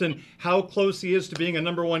developed and how close he is to being a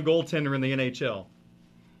number 1 goaltender in the NHL?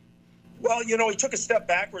 Well, he took a step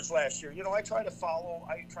backwards last year. I try to follow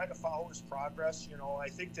his progress. I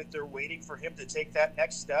think that they're waiting for him to take that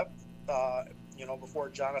next step, before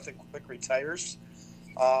Jonathan Quick retires.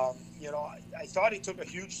 I thought he took a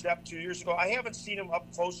huge step 2 years ago. I haven't seen him up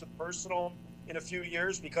close and personal in a few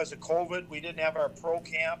years because of COVID. We didn't have our pro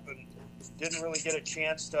camp and didn't really get a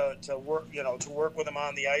chance to work with him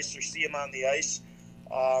on the ice or see him on the ice.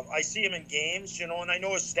 I see him in games, and I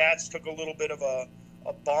know his stats took a little bit of a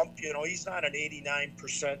bump. He's not an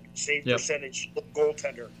 89% save percentage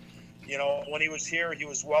goaltender. When he was here, he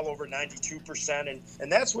was well over 92%,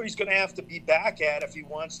 and that's what he's going to have to be back at if he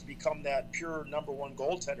wants to become that pure number 1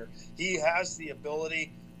 goaltender. He has the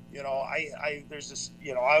ability. There's this.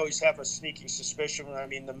 I always have a sneaking suspicion.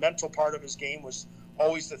 The mental part of his game was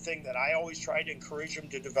always the thing that I always tried to encourage him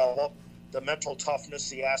to develop. The mental toughness,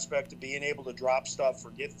 the aspect of being able to drop stuff,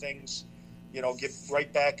 forget things. Get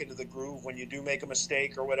right back into the groove when you do make a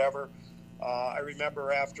mistake or whatever. I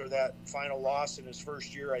remember after that final loss in his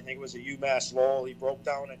first year, I think it was at UMass Lowell, he broke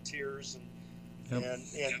down in tears, and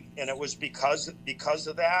it was because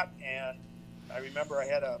of that. And I remember I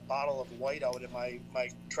had a bottle of whiteout in my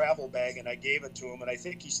travel bag, and I gave it to him, and I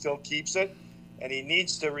think he still keeps it. And he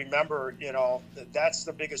needs to remember, that's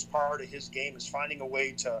the biggest part of his game, is finding a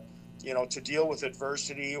way to, to deal with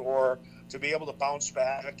adversity, or to be able to bounce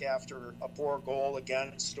back after a poor goal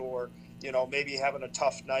against, or, maybe having a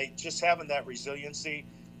tough night. Just having that resiliency.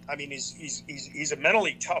 I mean, he's a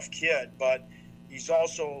mentally tough kid, but he's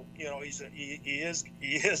also, he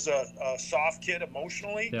is a soft kid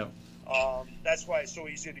emotionally. Yeah. That's why it's so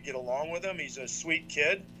easy to get along with him. He's a sweet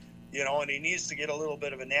kid. And he needs to get a little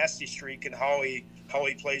bit of a nasty streak in how he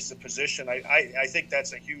plays the position. I think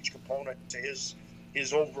that's a huge component to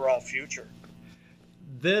his overall future.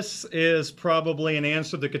 This is probably an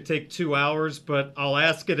answer that could take 2 hours, but I'll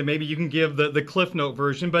ask it and maybe you can give the Cliff Note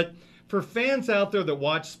version. But for fans out there that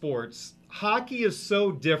watch sports, hockey is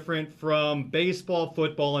so different from baseball,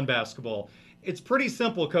 football, and basketball. It's pretty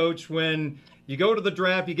simple, Coach. When you go to the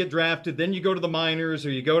draft, you get drafted, then you go to the minors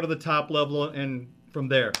or you go to the top level, and from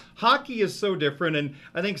there. Hockey is so different, and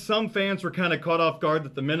I think some fans were kind of caught off guard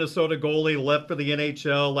that the Minnesota goalie left for the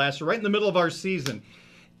NHL last year, right in the middle of our season.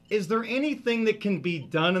 Is there anything that can be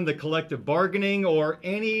done in the collective bargaining or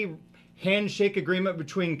any handshake agreement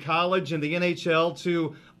between college and the NHL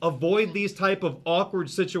to avoid these type of awkward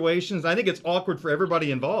situations? I think it's awkward for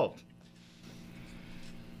everybody involved.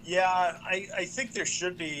 Yeah, I think there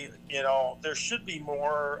should be,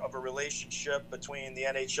 more of a relationship between the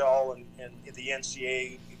NHL and the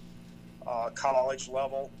NCAA college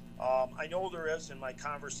level. I know there is in my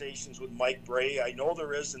conversations with Mike Bray. I know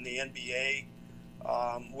there is in the NBA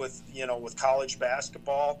with college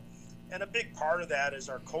basketball. And a big part of that is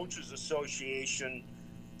our Coaches Association,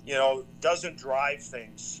 doesn't drive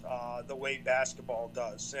things the way basketball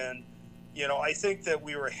does. And I think that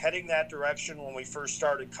we were heading that direction when we first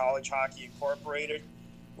started College Hockey Incorporated,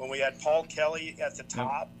 when we had Paul Kelly at the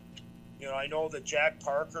top. I know that Jack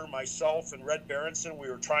Parker, myself, and Red Berenson, we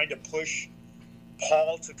were trying to push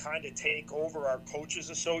Paul to kind of take over our Coaches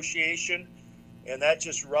Association, and that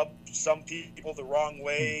just rubbed some people the wrong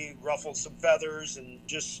way, ruffled some feathers, and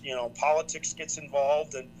just, politics gets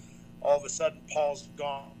involved, and all of a sudden Paul's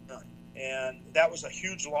gone. And that was a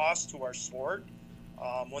huge loss to our sport.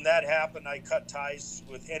 When that happened, I cut ties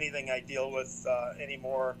with anything I deal with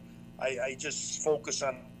anymore. I just focus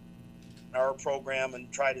on our program and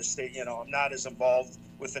try to stay, I'm not as involved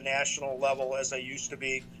with the national level as I used to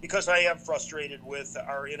be, because I am frustrated with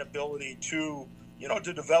our inability to,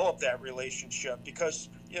 to develop that relationship. Because,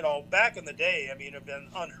 back in the day, it'd been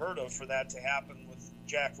unheard of for that to happen with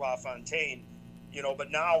Jack LaFontaine, but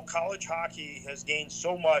now college hockey has gained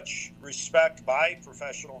so much respect by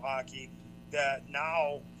professional hockey that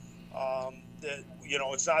now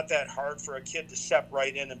it's not that hard for a kid to step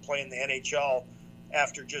right in and play in the NHL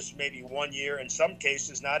after just maybe 1 year, in some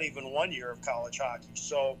cases not even 1 year of college hockey.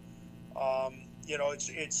 So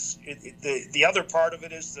the other part of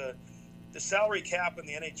it is the salary cap in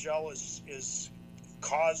the NHL is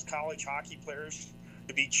caused college hockey players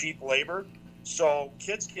to be cheap labor. So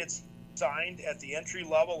kids get signed at the entry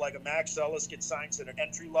level, like a Max Ellis gets signed at an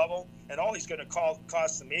entry level, and all he's going to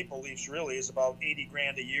cost the Maple Leafs really is about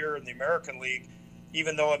 $80,000 a year in the American League,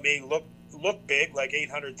 even though it may look big, like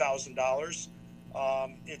 $800,000.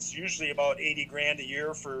 It's usually about $80,000 a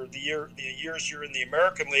year for the years you're in the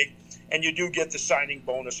American League, and you do get the signing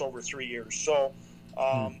bonus over 3 years. So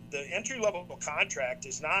the entry level contract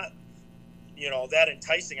is not, that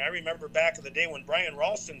enticing. I remember back in the day when Brian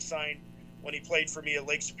Ralston signed, when he played for me at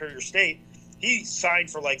Lake Superior State, he signed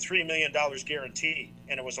for like $3 million guaranteed,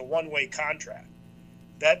 and it was a one-way contract.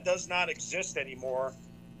 That does not exist anymore.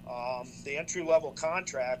 The entry-level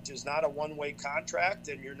contract is not a one-way contract,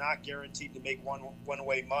 and you're not guaranteed to make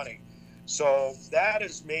one-way money. So that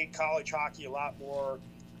has made college hockey a lot more,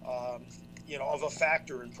 of a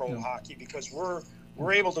factor in pro hockey, because we're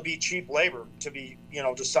able to be cheap labor, to be,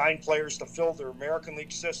 to sign players to fill their American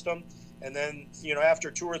League system. And then,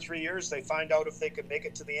 after 2 or 3 years, they find out if they can make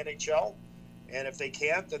it to the NHL. And if they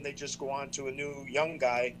can't, then they just go on to a new young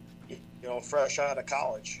guy, fresh out of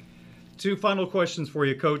college. 2 final questions for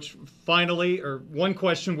you, Coach. Finally, or one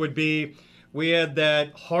question would be, we had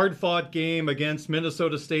that hard-fought game against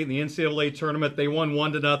Minnesota State in the NCAA tournament. They won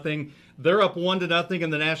 1-0. They're up 1-0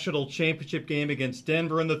 in the national championship game against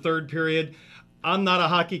Denver in the third period. I'm not a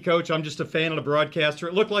hockey coach. I'm just a fan and a broadcaster.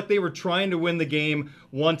 It looked like they were trying to win the game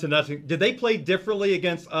 1-0. Did they play differently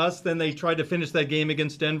against us than they tried to finish that game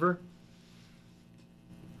against Denver?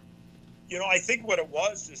 I think what it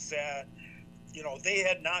was is that, they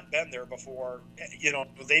had not been there before.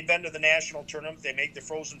 They've been to the national tournament. They made the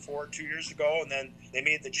Frozen Four 2 years ago, and then they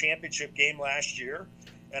made the championship game last year.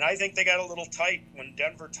 And I think they got a little tight when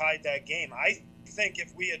Denver tied that game. I think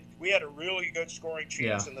if we had a really good scoring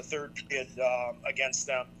chance in the third period against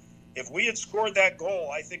them, if we had scored that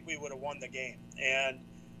goal, I think we would have won the game. And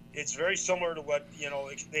it's very similar to what,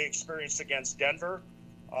 they experienced against Denver.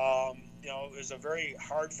 It was a very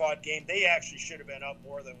hard-fought game. They actually should have been up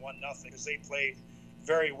more than 1-0 because they played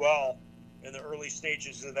very well in the early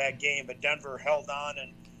stages of that game. But Denver held on,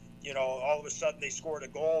 and, all of a sudden they scored a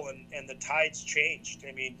goal, and the tides changed.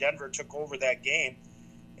 I mean, Denver took over that game.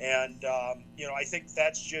 And, I think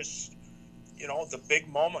that's just, the big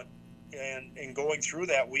moment. And going through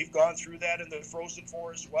that, we've gone through that in the Frozen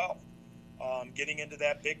Four as well. Getting into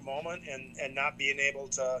that big moment and not being able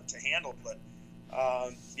to handle it.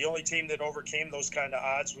 The only team that overcame those kind of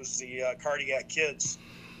odds was the Cardiac Kids,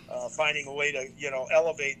 finding a way to,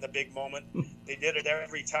 elevate in the big moment. They did it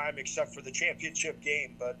every time except for the championship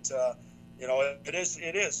game. But,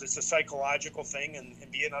 it's a psychological thing,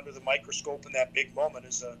 and being under the microscope in that big moment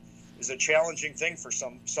is a challenging thing for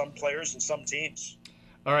some players and some teams.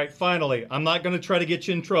 All right, finally, I'm not going to try to get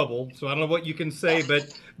you in trouble, so I don't know what you can say,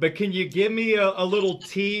 but can you give me a little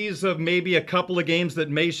tease of maybe a couple of games that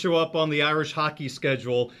may show up on the Irish hockey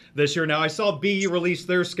schedule this year? Now, I saw BU release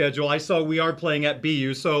their schedule. I saw we are playing at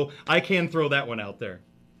BU, so I can throw that one out there.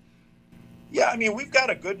 Yeah, I mean, we've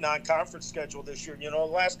got a good non-conference schedule this year. The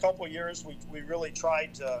last couple of years, we really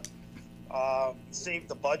tried to save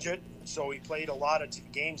the budget, so we played a lot of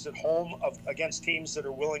games at home against teams that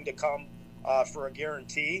are willing to come for a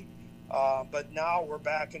guarantee. But now we're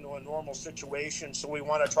back into a normal situation, so we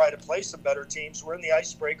want to try to play some better teams. We're in the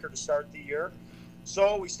icebreaker to start the year.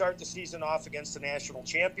 So we start the season off against the national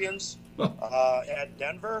champions at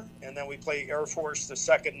Denver, and then we play Air Force the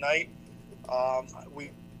second night. We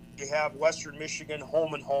have Western Michigan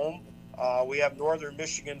home and home. We have Northern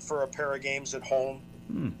Michigan for a pair of games at home.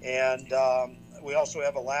 And we also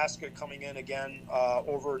have Alaska coming in again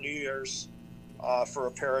over New Year's for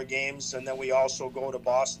a pair of games, and then we also go to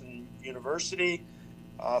Boston University,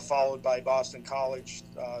 followed by Boston College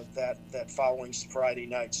that following Friday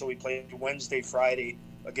night. So we play Wednesday, Friday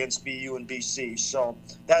against BU and BC. So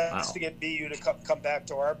that's to get BU to come back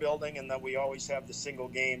to our building, and then we always have the single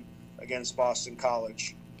game against Boston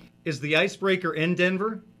College. Is the icebreaker in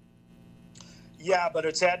Denver? Yeah, but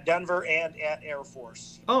it's at Denver and at Air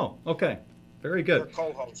Force. Oh, okay. Very good. They're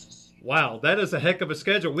co-hosts. Wow, that is a heck of a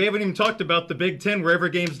schedule. We haven't even talked about the Big Ten, where every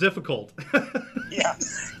game's difficult. Yeah.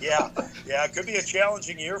 It could be a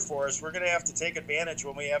challenging year for us. We're going to have to take advantage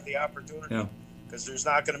when we have the opportunity, because there's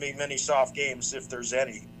not going to be many soft games if there's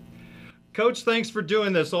any. Coach, thanks for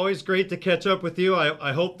doing this. Always great to catch up with you.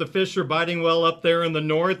 I hope the fish are biting well up there in the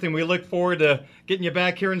north, and we look forward to getting you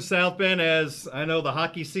back here in South Bend, as I know the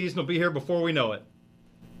hockey season will be here before we know it.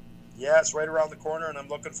 Yeah, it's right around the corner, and I'm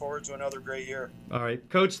looking forward to another great year. All right.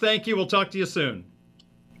 Coach, thank you. We'll talk to you soon.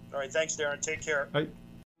 All right. Thanks, Darren. Take care. All right.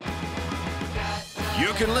 You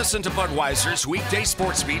can listen to Budweiser's Weekday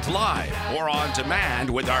Sports Beat live or on demand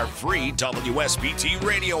with our free WSBT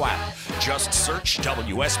Radio app. Just search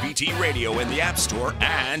WSBT Radio in the App Store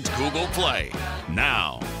and Google Play.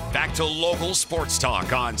 Now, back to local sports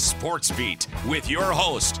talk on Sports Beat with your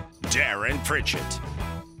host, Darren Pritchett.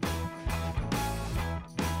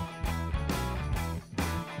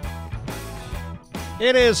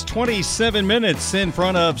 It is 27 minutes in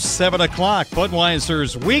front of 7 o'clock.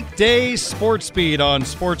 Budweiser's Weekday Sports Beat on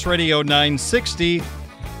Sports Radio 960.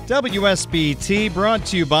 WSBT, brought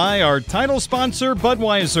to you by our title sponsor,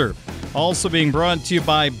 Budweiser. Also being brought to you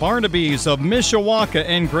by Barnaby's of Mishawaka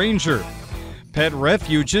and Granger. Pet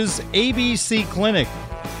Refuge's ABC Clinic.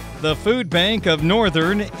 The Food Bank of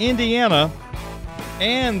Northern Indiana.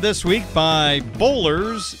 And this week by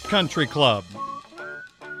Bowlers Country Club.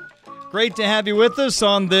 Great to have you with us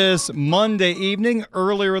on this Monday evening.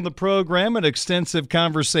 Earlier in the program, an extensive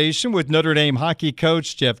conversation with Notre Dame hockey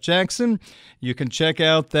coach Jeff Jackson. You can check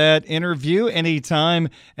out that interview anytime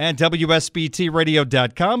at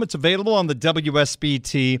WSBTradio.com. It's available on the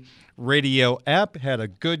WSBT Radio app. Had a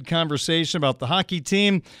good conversation about the hockey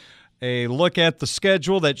team. A look at the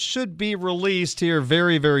schedule that should be released here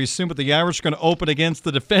very, very soon. But the Irish are going to open against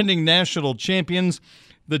the defending national champions,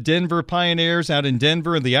 the Denver Pioneers, out in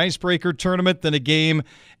Denver in the Icebreaker Tournament, then a game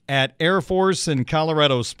at Air Force in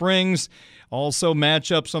Colorado Springs. Also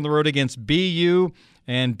matchups on the road against BU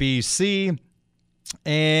and BC.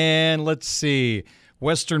 And let's see,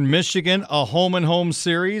 Western Michigan, a home-and-home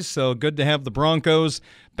series, so good to have the Broncos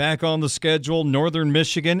back on the schedule. Northern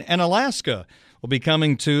Michigan and Alaska will be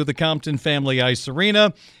coming to the Compton Family Ice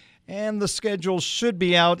Arena, and the schedule should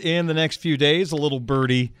be out in the next few days. A little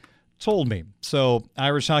birdie told me. So,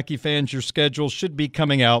 Irish hockey fans, your schedule should be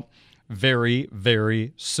coming out very,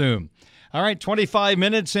 very soon. All right, 25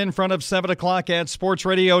 minutes in front of 7 o'clock at Sports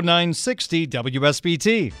Radio 960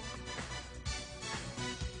 WSBT.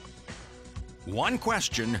 1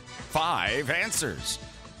 question, 5 answers.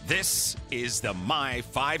 This is the My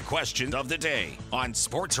 5 Questions of the Day on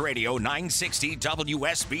Sports Radio 960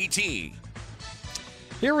 WSBT.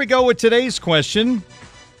 Here we go with today's question.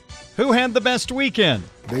 Who had the best weekend?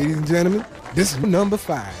 Ladies and gentlemen, this is number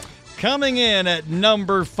 5. Coming in at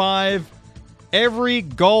number 5, every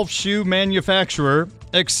golf shoe manufacturer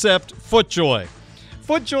except FootJoy.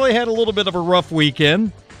 FootJoy had a little bit of a rough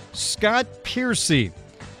weekend. Scott Piercy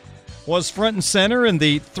was front and center in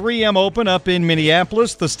the 3M Open up in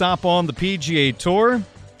Minneapolis, the stop on the PGA Tour.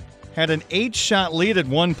 Had an 8-shot lead at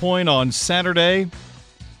one point on Saturday.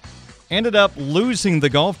 Ended up losing the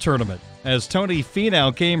golf tournament as Tony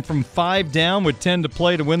Finau came from 5 down with 10 to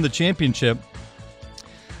play to win the championship.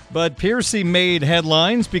 But Piercy made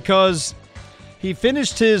headlines because he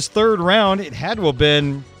finished his third round. It had to have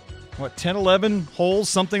been, 10, 11 holes,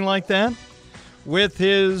 something like that, with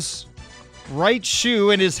his right shoe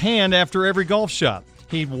in his hand after every golf shot.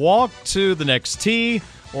 He'd walk to the next tee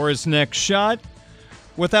or his next shot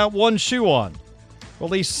without one shoe on. Well,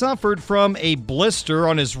 he suffered from a blister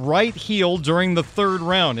on his right heel during the third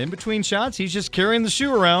round. In between shots, he's just carrying the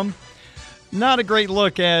shoe around. Not a great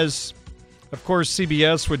look as, of course,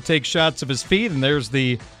 CBS would take shots of his feet, and there's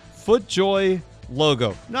the FootJoy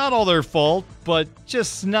logo. Not all their fault, but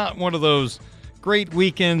just not one of those great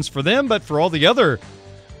weekends for them. But for all the other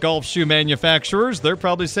golf shoe manufacturers, they're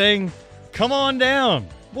probably saying, come on down.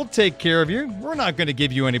 We'll take care of you. We're not going to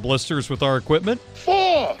give you any blisters with our equipment.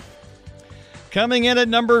 4. Coming in at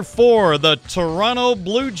number 4, the Toronto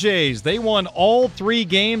Blue Jays. They won all 3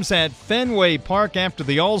 games at Fenway Park after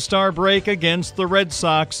the All-Star break against the Red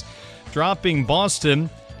Sox, dropping Boston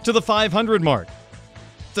to the 500 mark.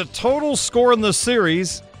 The total score in the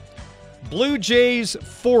series, Blue Jays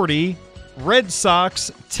 40, Red Sox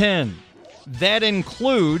 10. That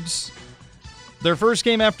includes their first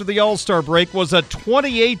game after the All-Star break was a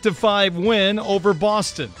 28-5 win over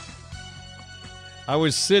Boston. I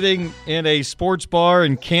was sitting in a sports bar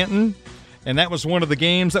in Canton, and that was one of the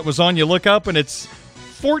games that was on. You look up, and it's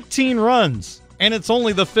 14 runs, and it's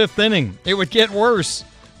only the 5th inning. It would get worse.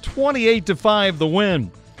 28-5 the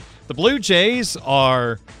win. The Blue Jays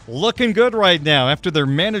are looking good right now after their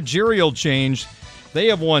managerial change. They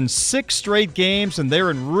have won 6 straight games, and they're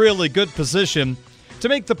in really good position to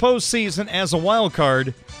make the postseason as a wild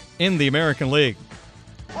card in the American League.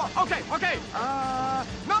 Okay.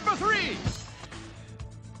 Number 3.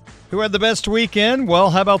 Who had the best weekend?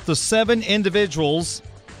 Well, how about the 7 individuals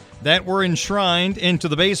that were enshrined into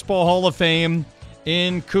the Baseball Hall of Fame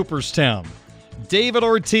in Cooperstown? David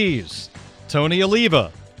Ortiz, Tony Oliva,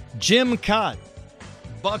 Jim Kaat,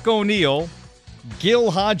 Buck O'Neil, Gil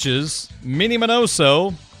Hodges, Minnie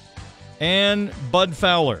Minoso, and Bud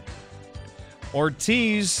Fowler.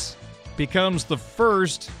 Ortiz becomes the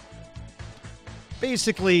first,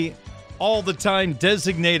 basically all-the-time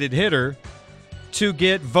designated hitter to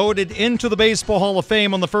get voted into the Baseball Hall of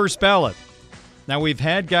Fame on the first ballot. Now, we've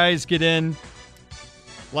had guys get in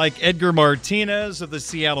like Edgar Martinez of the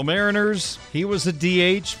Seattle Mariners. He was a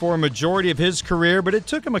DH for a majority of his career, but it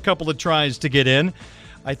took him a couple of tries to get in.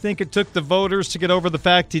 I think it took the voters to get over the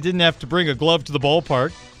fact he didn't have to bring a glove to the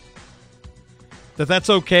ballpark. That's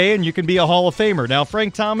okay, and you can be a Hall of Famer. Now,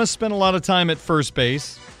 Frank Thomas spent a lot of time at first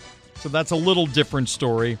base, so that's a little different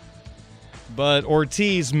story. But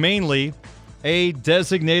Ortiz, mainly a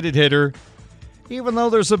designated hitter, even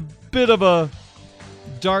though there's a bit of a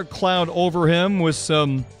dark cloud over him with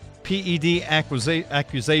some PED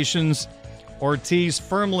accusations. Ortiz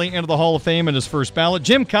firmly into the Hall of Fame in his first ballot.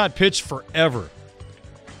 Jim Kaat pitched forever.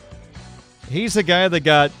 He's the guy that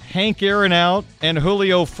got Hank Aaron out and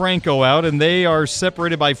Julio Franco out, and they are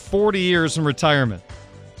separated by 40 years in retirement.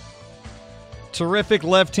 Terrific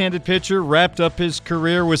left-handed pitcher, wrapped up his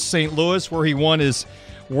career with St. Louis, where he won his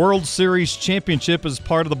World Series championship as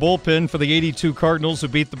part of the bullpen for the 82 Cardinals who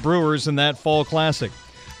beat the Brewers in that Fall Classic.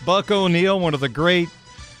 Buck O'Neil, one of the great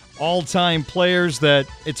all-time players that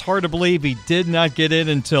it's hard to believe he did not get in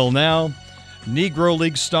until now. Negro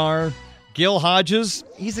League star. Gil Hodges,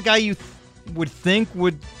 he's a guy you would think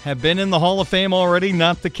would have been in the Hall of Fame already.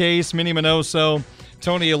 Not the case. Minnie Minoso,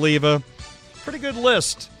 Tony Oliva. Pretty good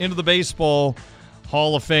list into the Baseball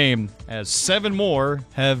Hall of Fame, as 7 more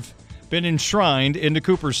have been enshrined into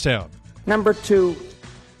Cooperstown. Number 2.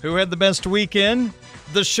 Who had the best weekend?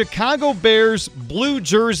 The Chicago Bears blue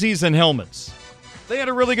jerseys and helmets. They had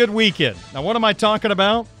a really good weekend. Now, what am I talking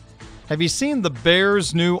about? Have you seen the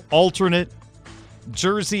Bears' new alternate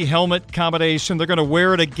jersey helmet combination? They're going to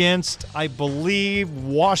wear it against, I believe,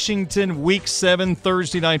 Washington Week 7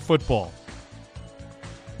 Thursday Night Football.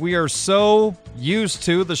 We are so used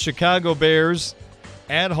to the Chicago Bears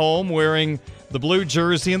at home wearing the blue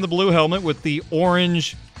jersey and the blue helmet with the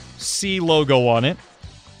orange C logo on it.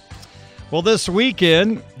 Well, this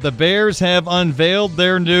weekend, the Bears have unveiled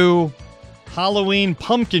their new Halloween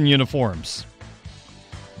pumpkin uniforms.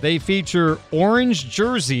 They feature orange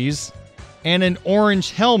jerseys and an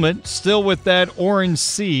orange helmet, still with that orange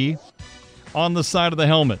C on the side of the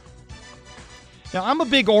helmet. Now, I'm a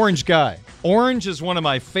big orange guy. Orange is one of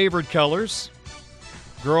my favorite colors.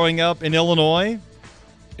 Growing up in Illinois,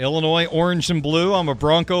 orange and blue. I'm a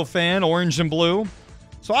Bronco fan, orange and blue.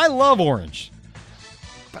 So I love orange.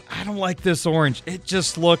 But I don't like this orange. It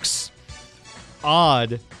just looks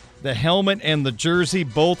odd. The helmet and the jersey,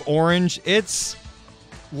 both orange. It's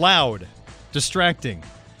loud, distracting.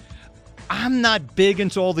 I'm not big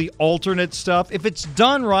into all the alternate stuff. If it's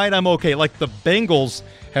done right, I'm okay. Like the Bengals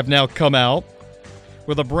have now come out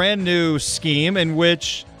with a brand new scheme in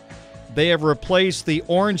which they have replaced the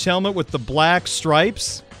orange helmet with the black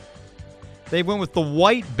stripes. They went with the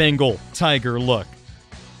white Bengal tiger look,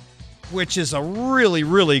 which is a really,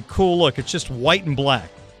 really cool look. It's just white and black.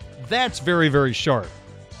 That's very, very sharp.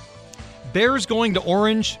 Bears going to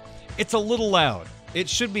orange, it's a little loud. It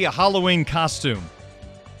should be a Halloween costume.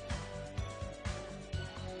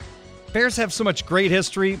 Bears have so much great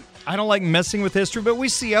history. I don't like messing with history, but we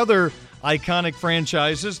see other iconic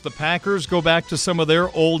franchises. The Packers go back to some of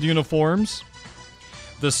their old uniforms.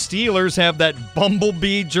 The Steelers have that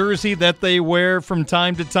bumblebee jersey that they wear from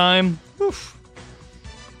time to time. Oof.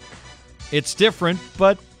 It's different,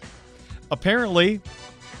 but apparently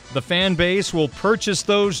the fan base will purchase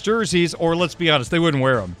those jerseys, or let's be honest, they wouldn't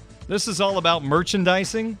wear them. This is all about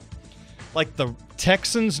merchandising. Like the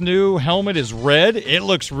Texans' new helmet is red. It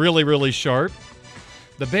looks really, really sharp.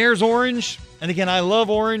 The Bears orange, and again, I love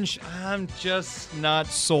orange. I'm just not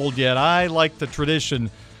sold yet. I like the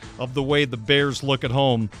tradition of the way the Bears look at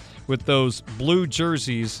home with those blue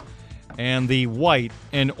jerseys and the white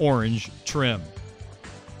and orange trim.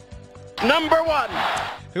 Number one.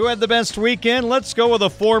 Who had the best weekend? Let's go with a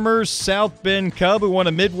former South Bend Cub who won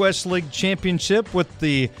a Midwest League championship with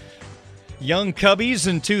the Young Cubbies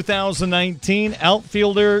in 2019,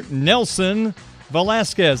 outfielder Nelson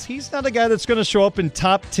Velasquez. He's not a guy that's going to show up in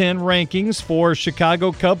top 10 rankings for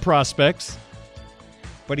Chicago Cub prospects,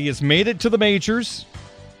 but he has made it to the majors,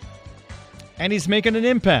 and he's making an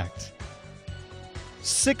impact.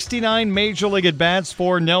 69 Major League at-bats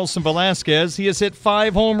for Nelson Velasquez. He has hit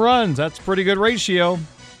 5 home runs. That's a pretty good ratio.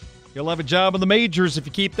 You'll have a job in the majors if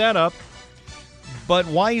you keep that up. But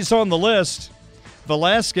why he's on the list,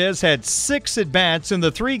 Velasquez had 6 at-bats in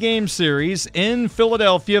the 3-game series in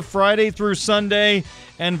Philadelphia Friday through Sunday,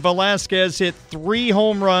 and Velasquez hit 3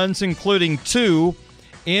 home runs, including 2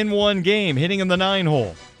 in one game, hitting in the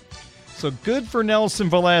 9-hole. So good for Nelson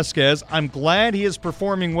Velasquez. I'm glad he is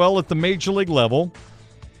performing well at the major league level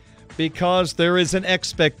because there is an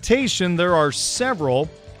expectation there are several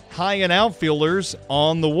high-end outfielders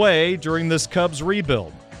on the way during this Cubs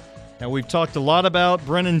rebuild. Now, we've talked a lot about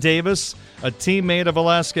Brennan Davis, a teammate of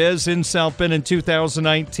Velasquez in South Bend in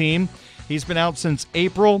 2019. He's been out since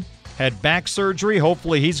April, had back surgery.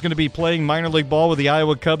 Hopefully he's going to be playing minor league ball with the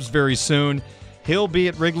Iowa Cubs very soon. He'll be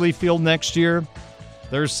at Wrigley Field next year.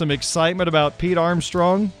 There's some excitement about Pete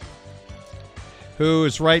Armstrong, who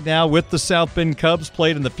is right now with the South Bend Cubs,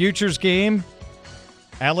 played in the Futures game.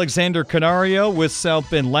 Alexander Canario with South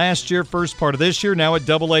Bend last year, first part of this year, now at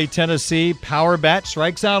AA Tennessee. Power bat,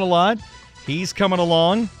 strikes out a lot. He's coming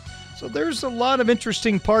along. So there's a lot of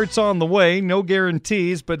interesting parts on the way. No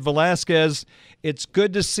guarantees, but Velasquez, it's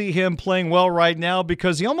good to see him playing well right now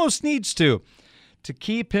because he almost needs to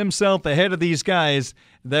keep himself ahead of these guys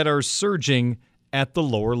that are surging at the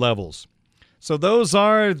lower levels. So those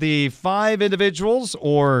are the 5 individuals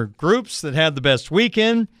or groups that had the best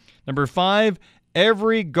weekend. Number 5,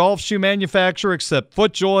 every golf shoe manufacturer except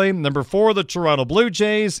FootJoy. Number 4, the Toronto Blue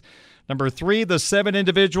Jays. Number 3, the 7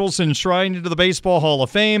 individuals enshrined into the Baseball Hall of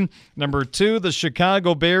Fame. Number 2, the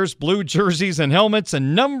Chicago Bears, blue jerseys and helmets.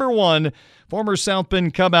 And number 1, former South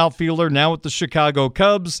Bend Cub outfielder, now with the Chicago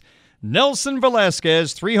Cubs, Nelson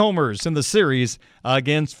Velasquez, 3 homers in the series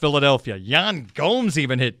against Philadelphia. Yan Gomes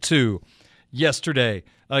even hit 2 yesterday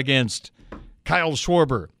against Kyle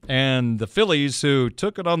Schwarber and the Phillies, who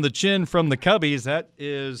took it on the chin from the Cubbies. That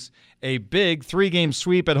is a big 3-game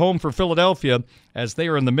sweep at home for Philadelphia as they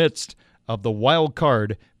are in the midst of the wild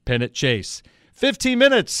card pennant chase. 15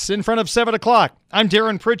 minutes in front of 7 o'clock. I'm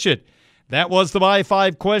Darren Pritchett. That was the Buy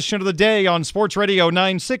 5 question of the day on Sports Radio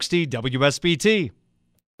 960 WSBT.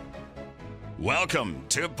 Welcome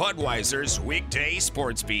to Budweiser's Weekday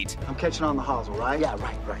Sports Beat. I'm catching on the hosel, right? Yeah,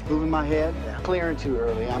 right. Moving my head. Yeah. Clearing too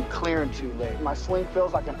early. I'm clearing too late. My swing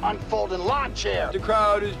feels like an unfolding lawn chair. The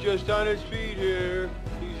crowd is just on its feet here.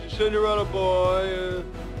 He's a Cinderella boy.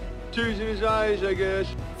 Tears in his eyes, I guess.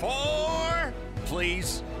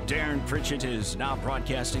 Please, Darren Pritchett is now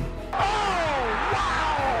broadcasting. Oh,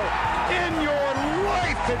 wow! In your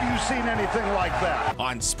life have you seen anything like that?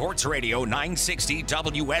 On Sports Radio 960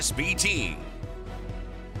 WSBT.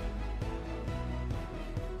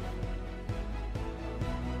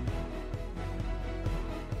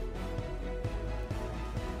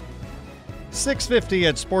 .650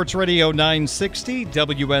 at Sports Radio 960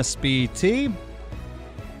 WSBT.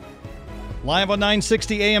 Live on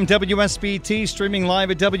 960 AM WSBT, streaming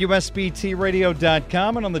live at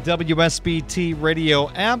WSBTradio.com and on the WSBT Radio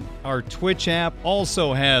app. Our Twitch app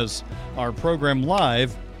also has our program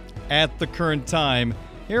live at the current time.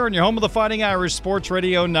 Here in your home of the Fighting Irish, Sports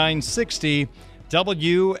Radio 960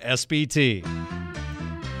 WSBT.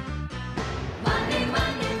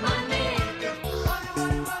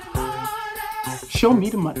 Show me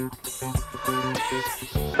the money.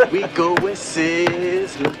 We go with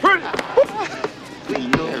Sizzler. We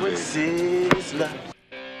go with Sizzler.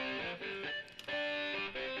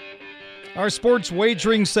 Our sports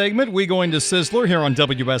wagering segment, we going to Sizzler here on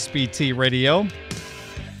WSBT Radio.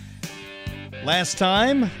 Last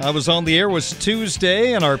time I was on the air was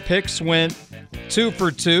Tuesday, and our picks went 2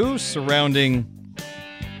 for 2 surrounding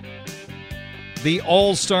the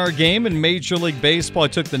All-Star game in Major League Baseball. I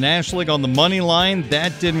took the National League on the money line.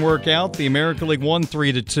 That didn't work out. The American League won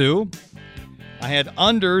 3-2. I had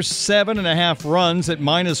under 7.5 runs at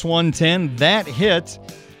 -110. That hit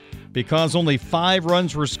because only 5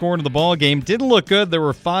 runs were scored in the ball game. Didn't look good. There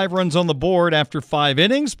were 5 runs on the board after 5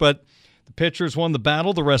 innings, but the pitchers won the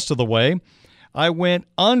battle the rest of the way. I went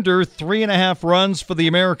under 3.5 runs for the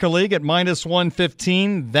American League at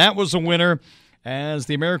 -115. That was a winner, as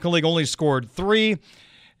the American League only scored 3.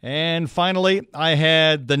 And finally, I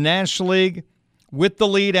had the National League with the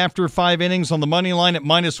lead after 5 innings on the money line at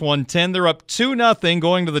 -110. They're up 2-0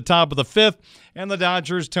 going to the top of the 5th, and the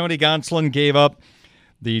Dodgers, Tony Gonsolin, gave up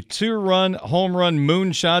the 2-run home run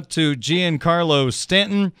moonshot to Giancarlo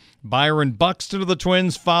Stanton. Byron Buxton of the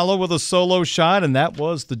Twins follow with a solo shot, and that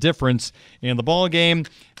was the difference in the ball game.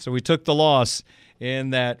 So we took the loss in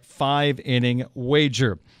that 5-inning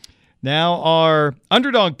wager. Now, our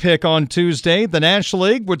underdog pick on Tuesday, the National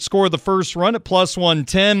League would score the first run at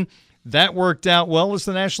 +110. That worked out well, as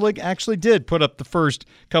the National League actually did put up the first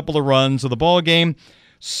couple of runs of the ball game.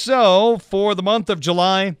 So, for the month of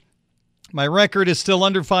July, my record is still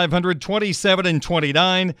under 500,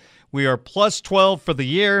 27-29. We are +12 for the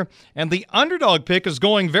year, and the underdog pick is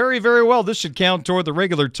going very, very well. This should count toward the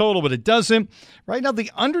regular total, but it doesn't. Right now, the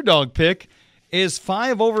underdog pick is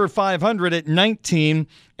 5 over 500 at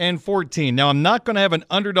 19-14. Now, I'm not going to have an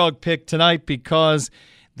underdog pick tonight because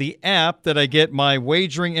the app that I get my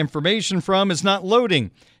wagering information from is not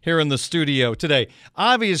loading here in the studio today.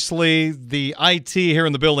 Obviously, the IT here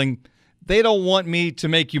in the building, they don't want me to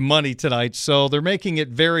make you money tonight, so they're making it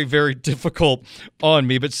very, very difficult on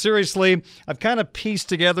me. But seriously, I've kind of pieced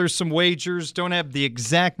together some wagers. Don't have the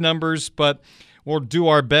exact numbers, but we'll do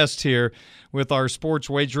our best here with our sports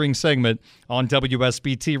wagering segment on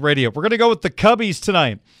WSBT Radio. We're going to go with the Cubbies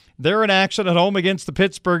tonight. They're in action at home against the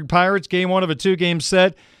Pittsburgh Pirates, game 1 of a 2-game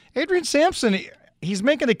set. Adrian Sampson, he's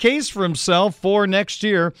making a case for himself for next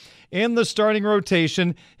year in the starting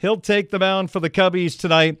rotation. He'll take the mound for the Cubbies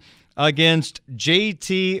tonight against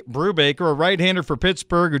J.T. Brubaker, a right-hander for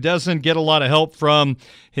Pittsburgh who doesn't get a lot of help from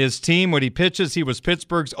his team when he pitches. He was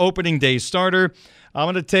Pittsburgh's opening day starter. I'm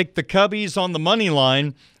going to take the Cubbies on the money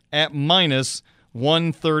line at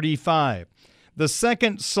 -135. The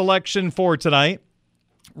second selection for tonight,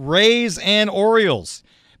 Rays and Orioles.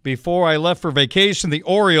 Before I left for vacation, the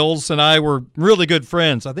Orioles and I were really good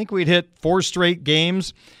friends. I think we'd hit 4 straight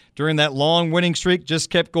games during that long winning streak. Just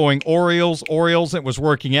kept going Orioles. It was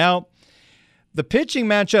working out. The pitching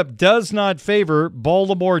matchup does not favor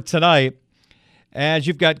Baltimore tonight, as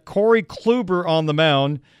you've got Corey Kluber on the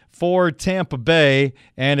mound for Tampa Bay,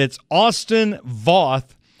 and it's Austin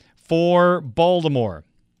Voth for Baltimore.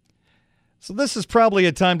 So this is probably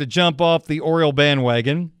a time to jump off the Oriole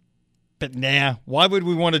bandwagon. But nah, why would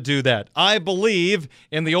we want to do that? I believe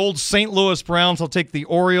in the old St. Louis Browns. I'll take the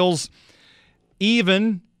Orioles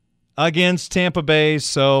even against Tampa Bay.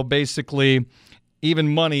 So basically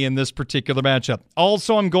even money in this particular matchup.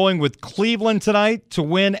 Also, I'm going with Cleveland tonight to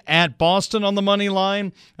win at Boston on the money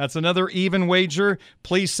line. That's another even wager.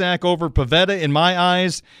 Plesac over Pivetta in my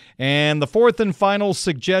eyes. And the fourth and final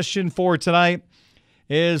suggestion for tonight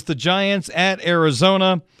is the Giants at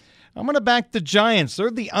Arizona. I'm going to back the Giants.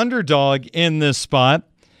 They're the underdog in this spot.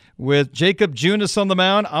 With Jacob Junis on the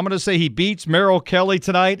mound, I'm going to say he beats Merrill Kelly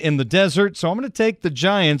tonight in the desert. So I'm going to take the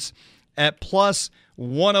Giants at plus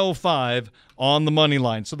 105 on the money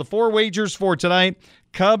line. So the 4 wagers for tonight: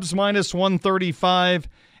 Cubs minus 135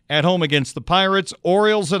 at home against the Pirates.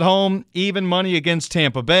 Orioles at home, even money against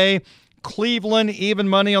Tampa Bay. Cleveland, even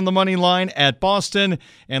money on the money line at Boston.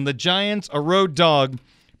 And the Giants, a road dog,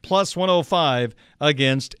 plus 105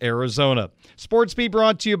 against Arizona. Sports Beat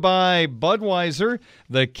brought to you by Budweiser,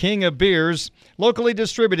 the king of beers. Locally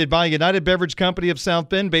distributed by United Beverage Company of South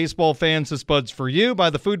Bend. Baseball fans, this Bud's for you.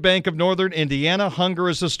 By the Food Bank of Northern Indiana. Hunger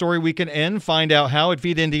is a story we can end. Find out how at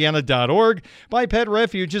feedindiana.org. By Pet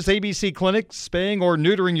Refuges, ABC Clinic. Spaying or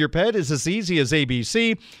neutering your pet is as easy as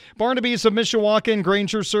ABC. Barnaby's of Mishawaka and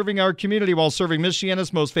Granger, serving our community while serving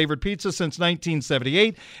Michiana's most favorite pizza since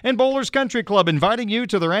 1978. And Bowlers Country Club, inviting you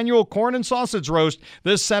to their annual corn and sausage roast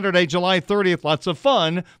this Saturday, July 30th. Lots of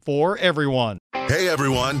fun for everyone. Hey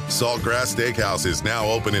everyone, Saltgrass Steakhouse is now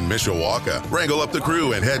open in Mishawaka. Wrangle up the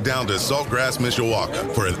crew and head down to Saltgrass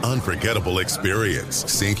Mishawaka for an unforgettable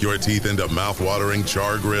experience. Sink your teeth into mouth-watering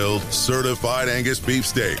char-grilled, certified Angus beef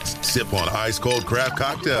steaks. Sip on ice-cold craft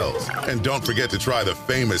cocktails. And don't forget to try the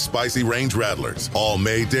famous spicy range rattlers, all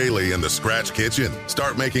made daily in the Scratch Kitchen.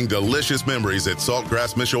 Start making delicious memories at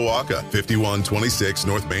Saltgrass Mishawaka, 5126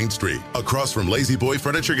 North Main Street, across from Lazy Boy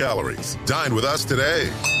Furniture Galleries. Dine with us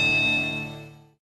today.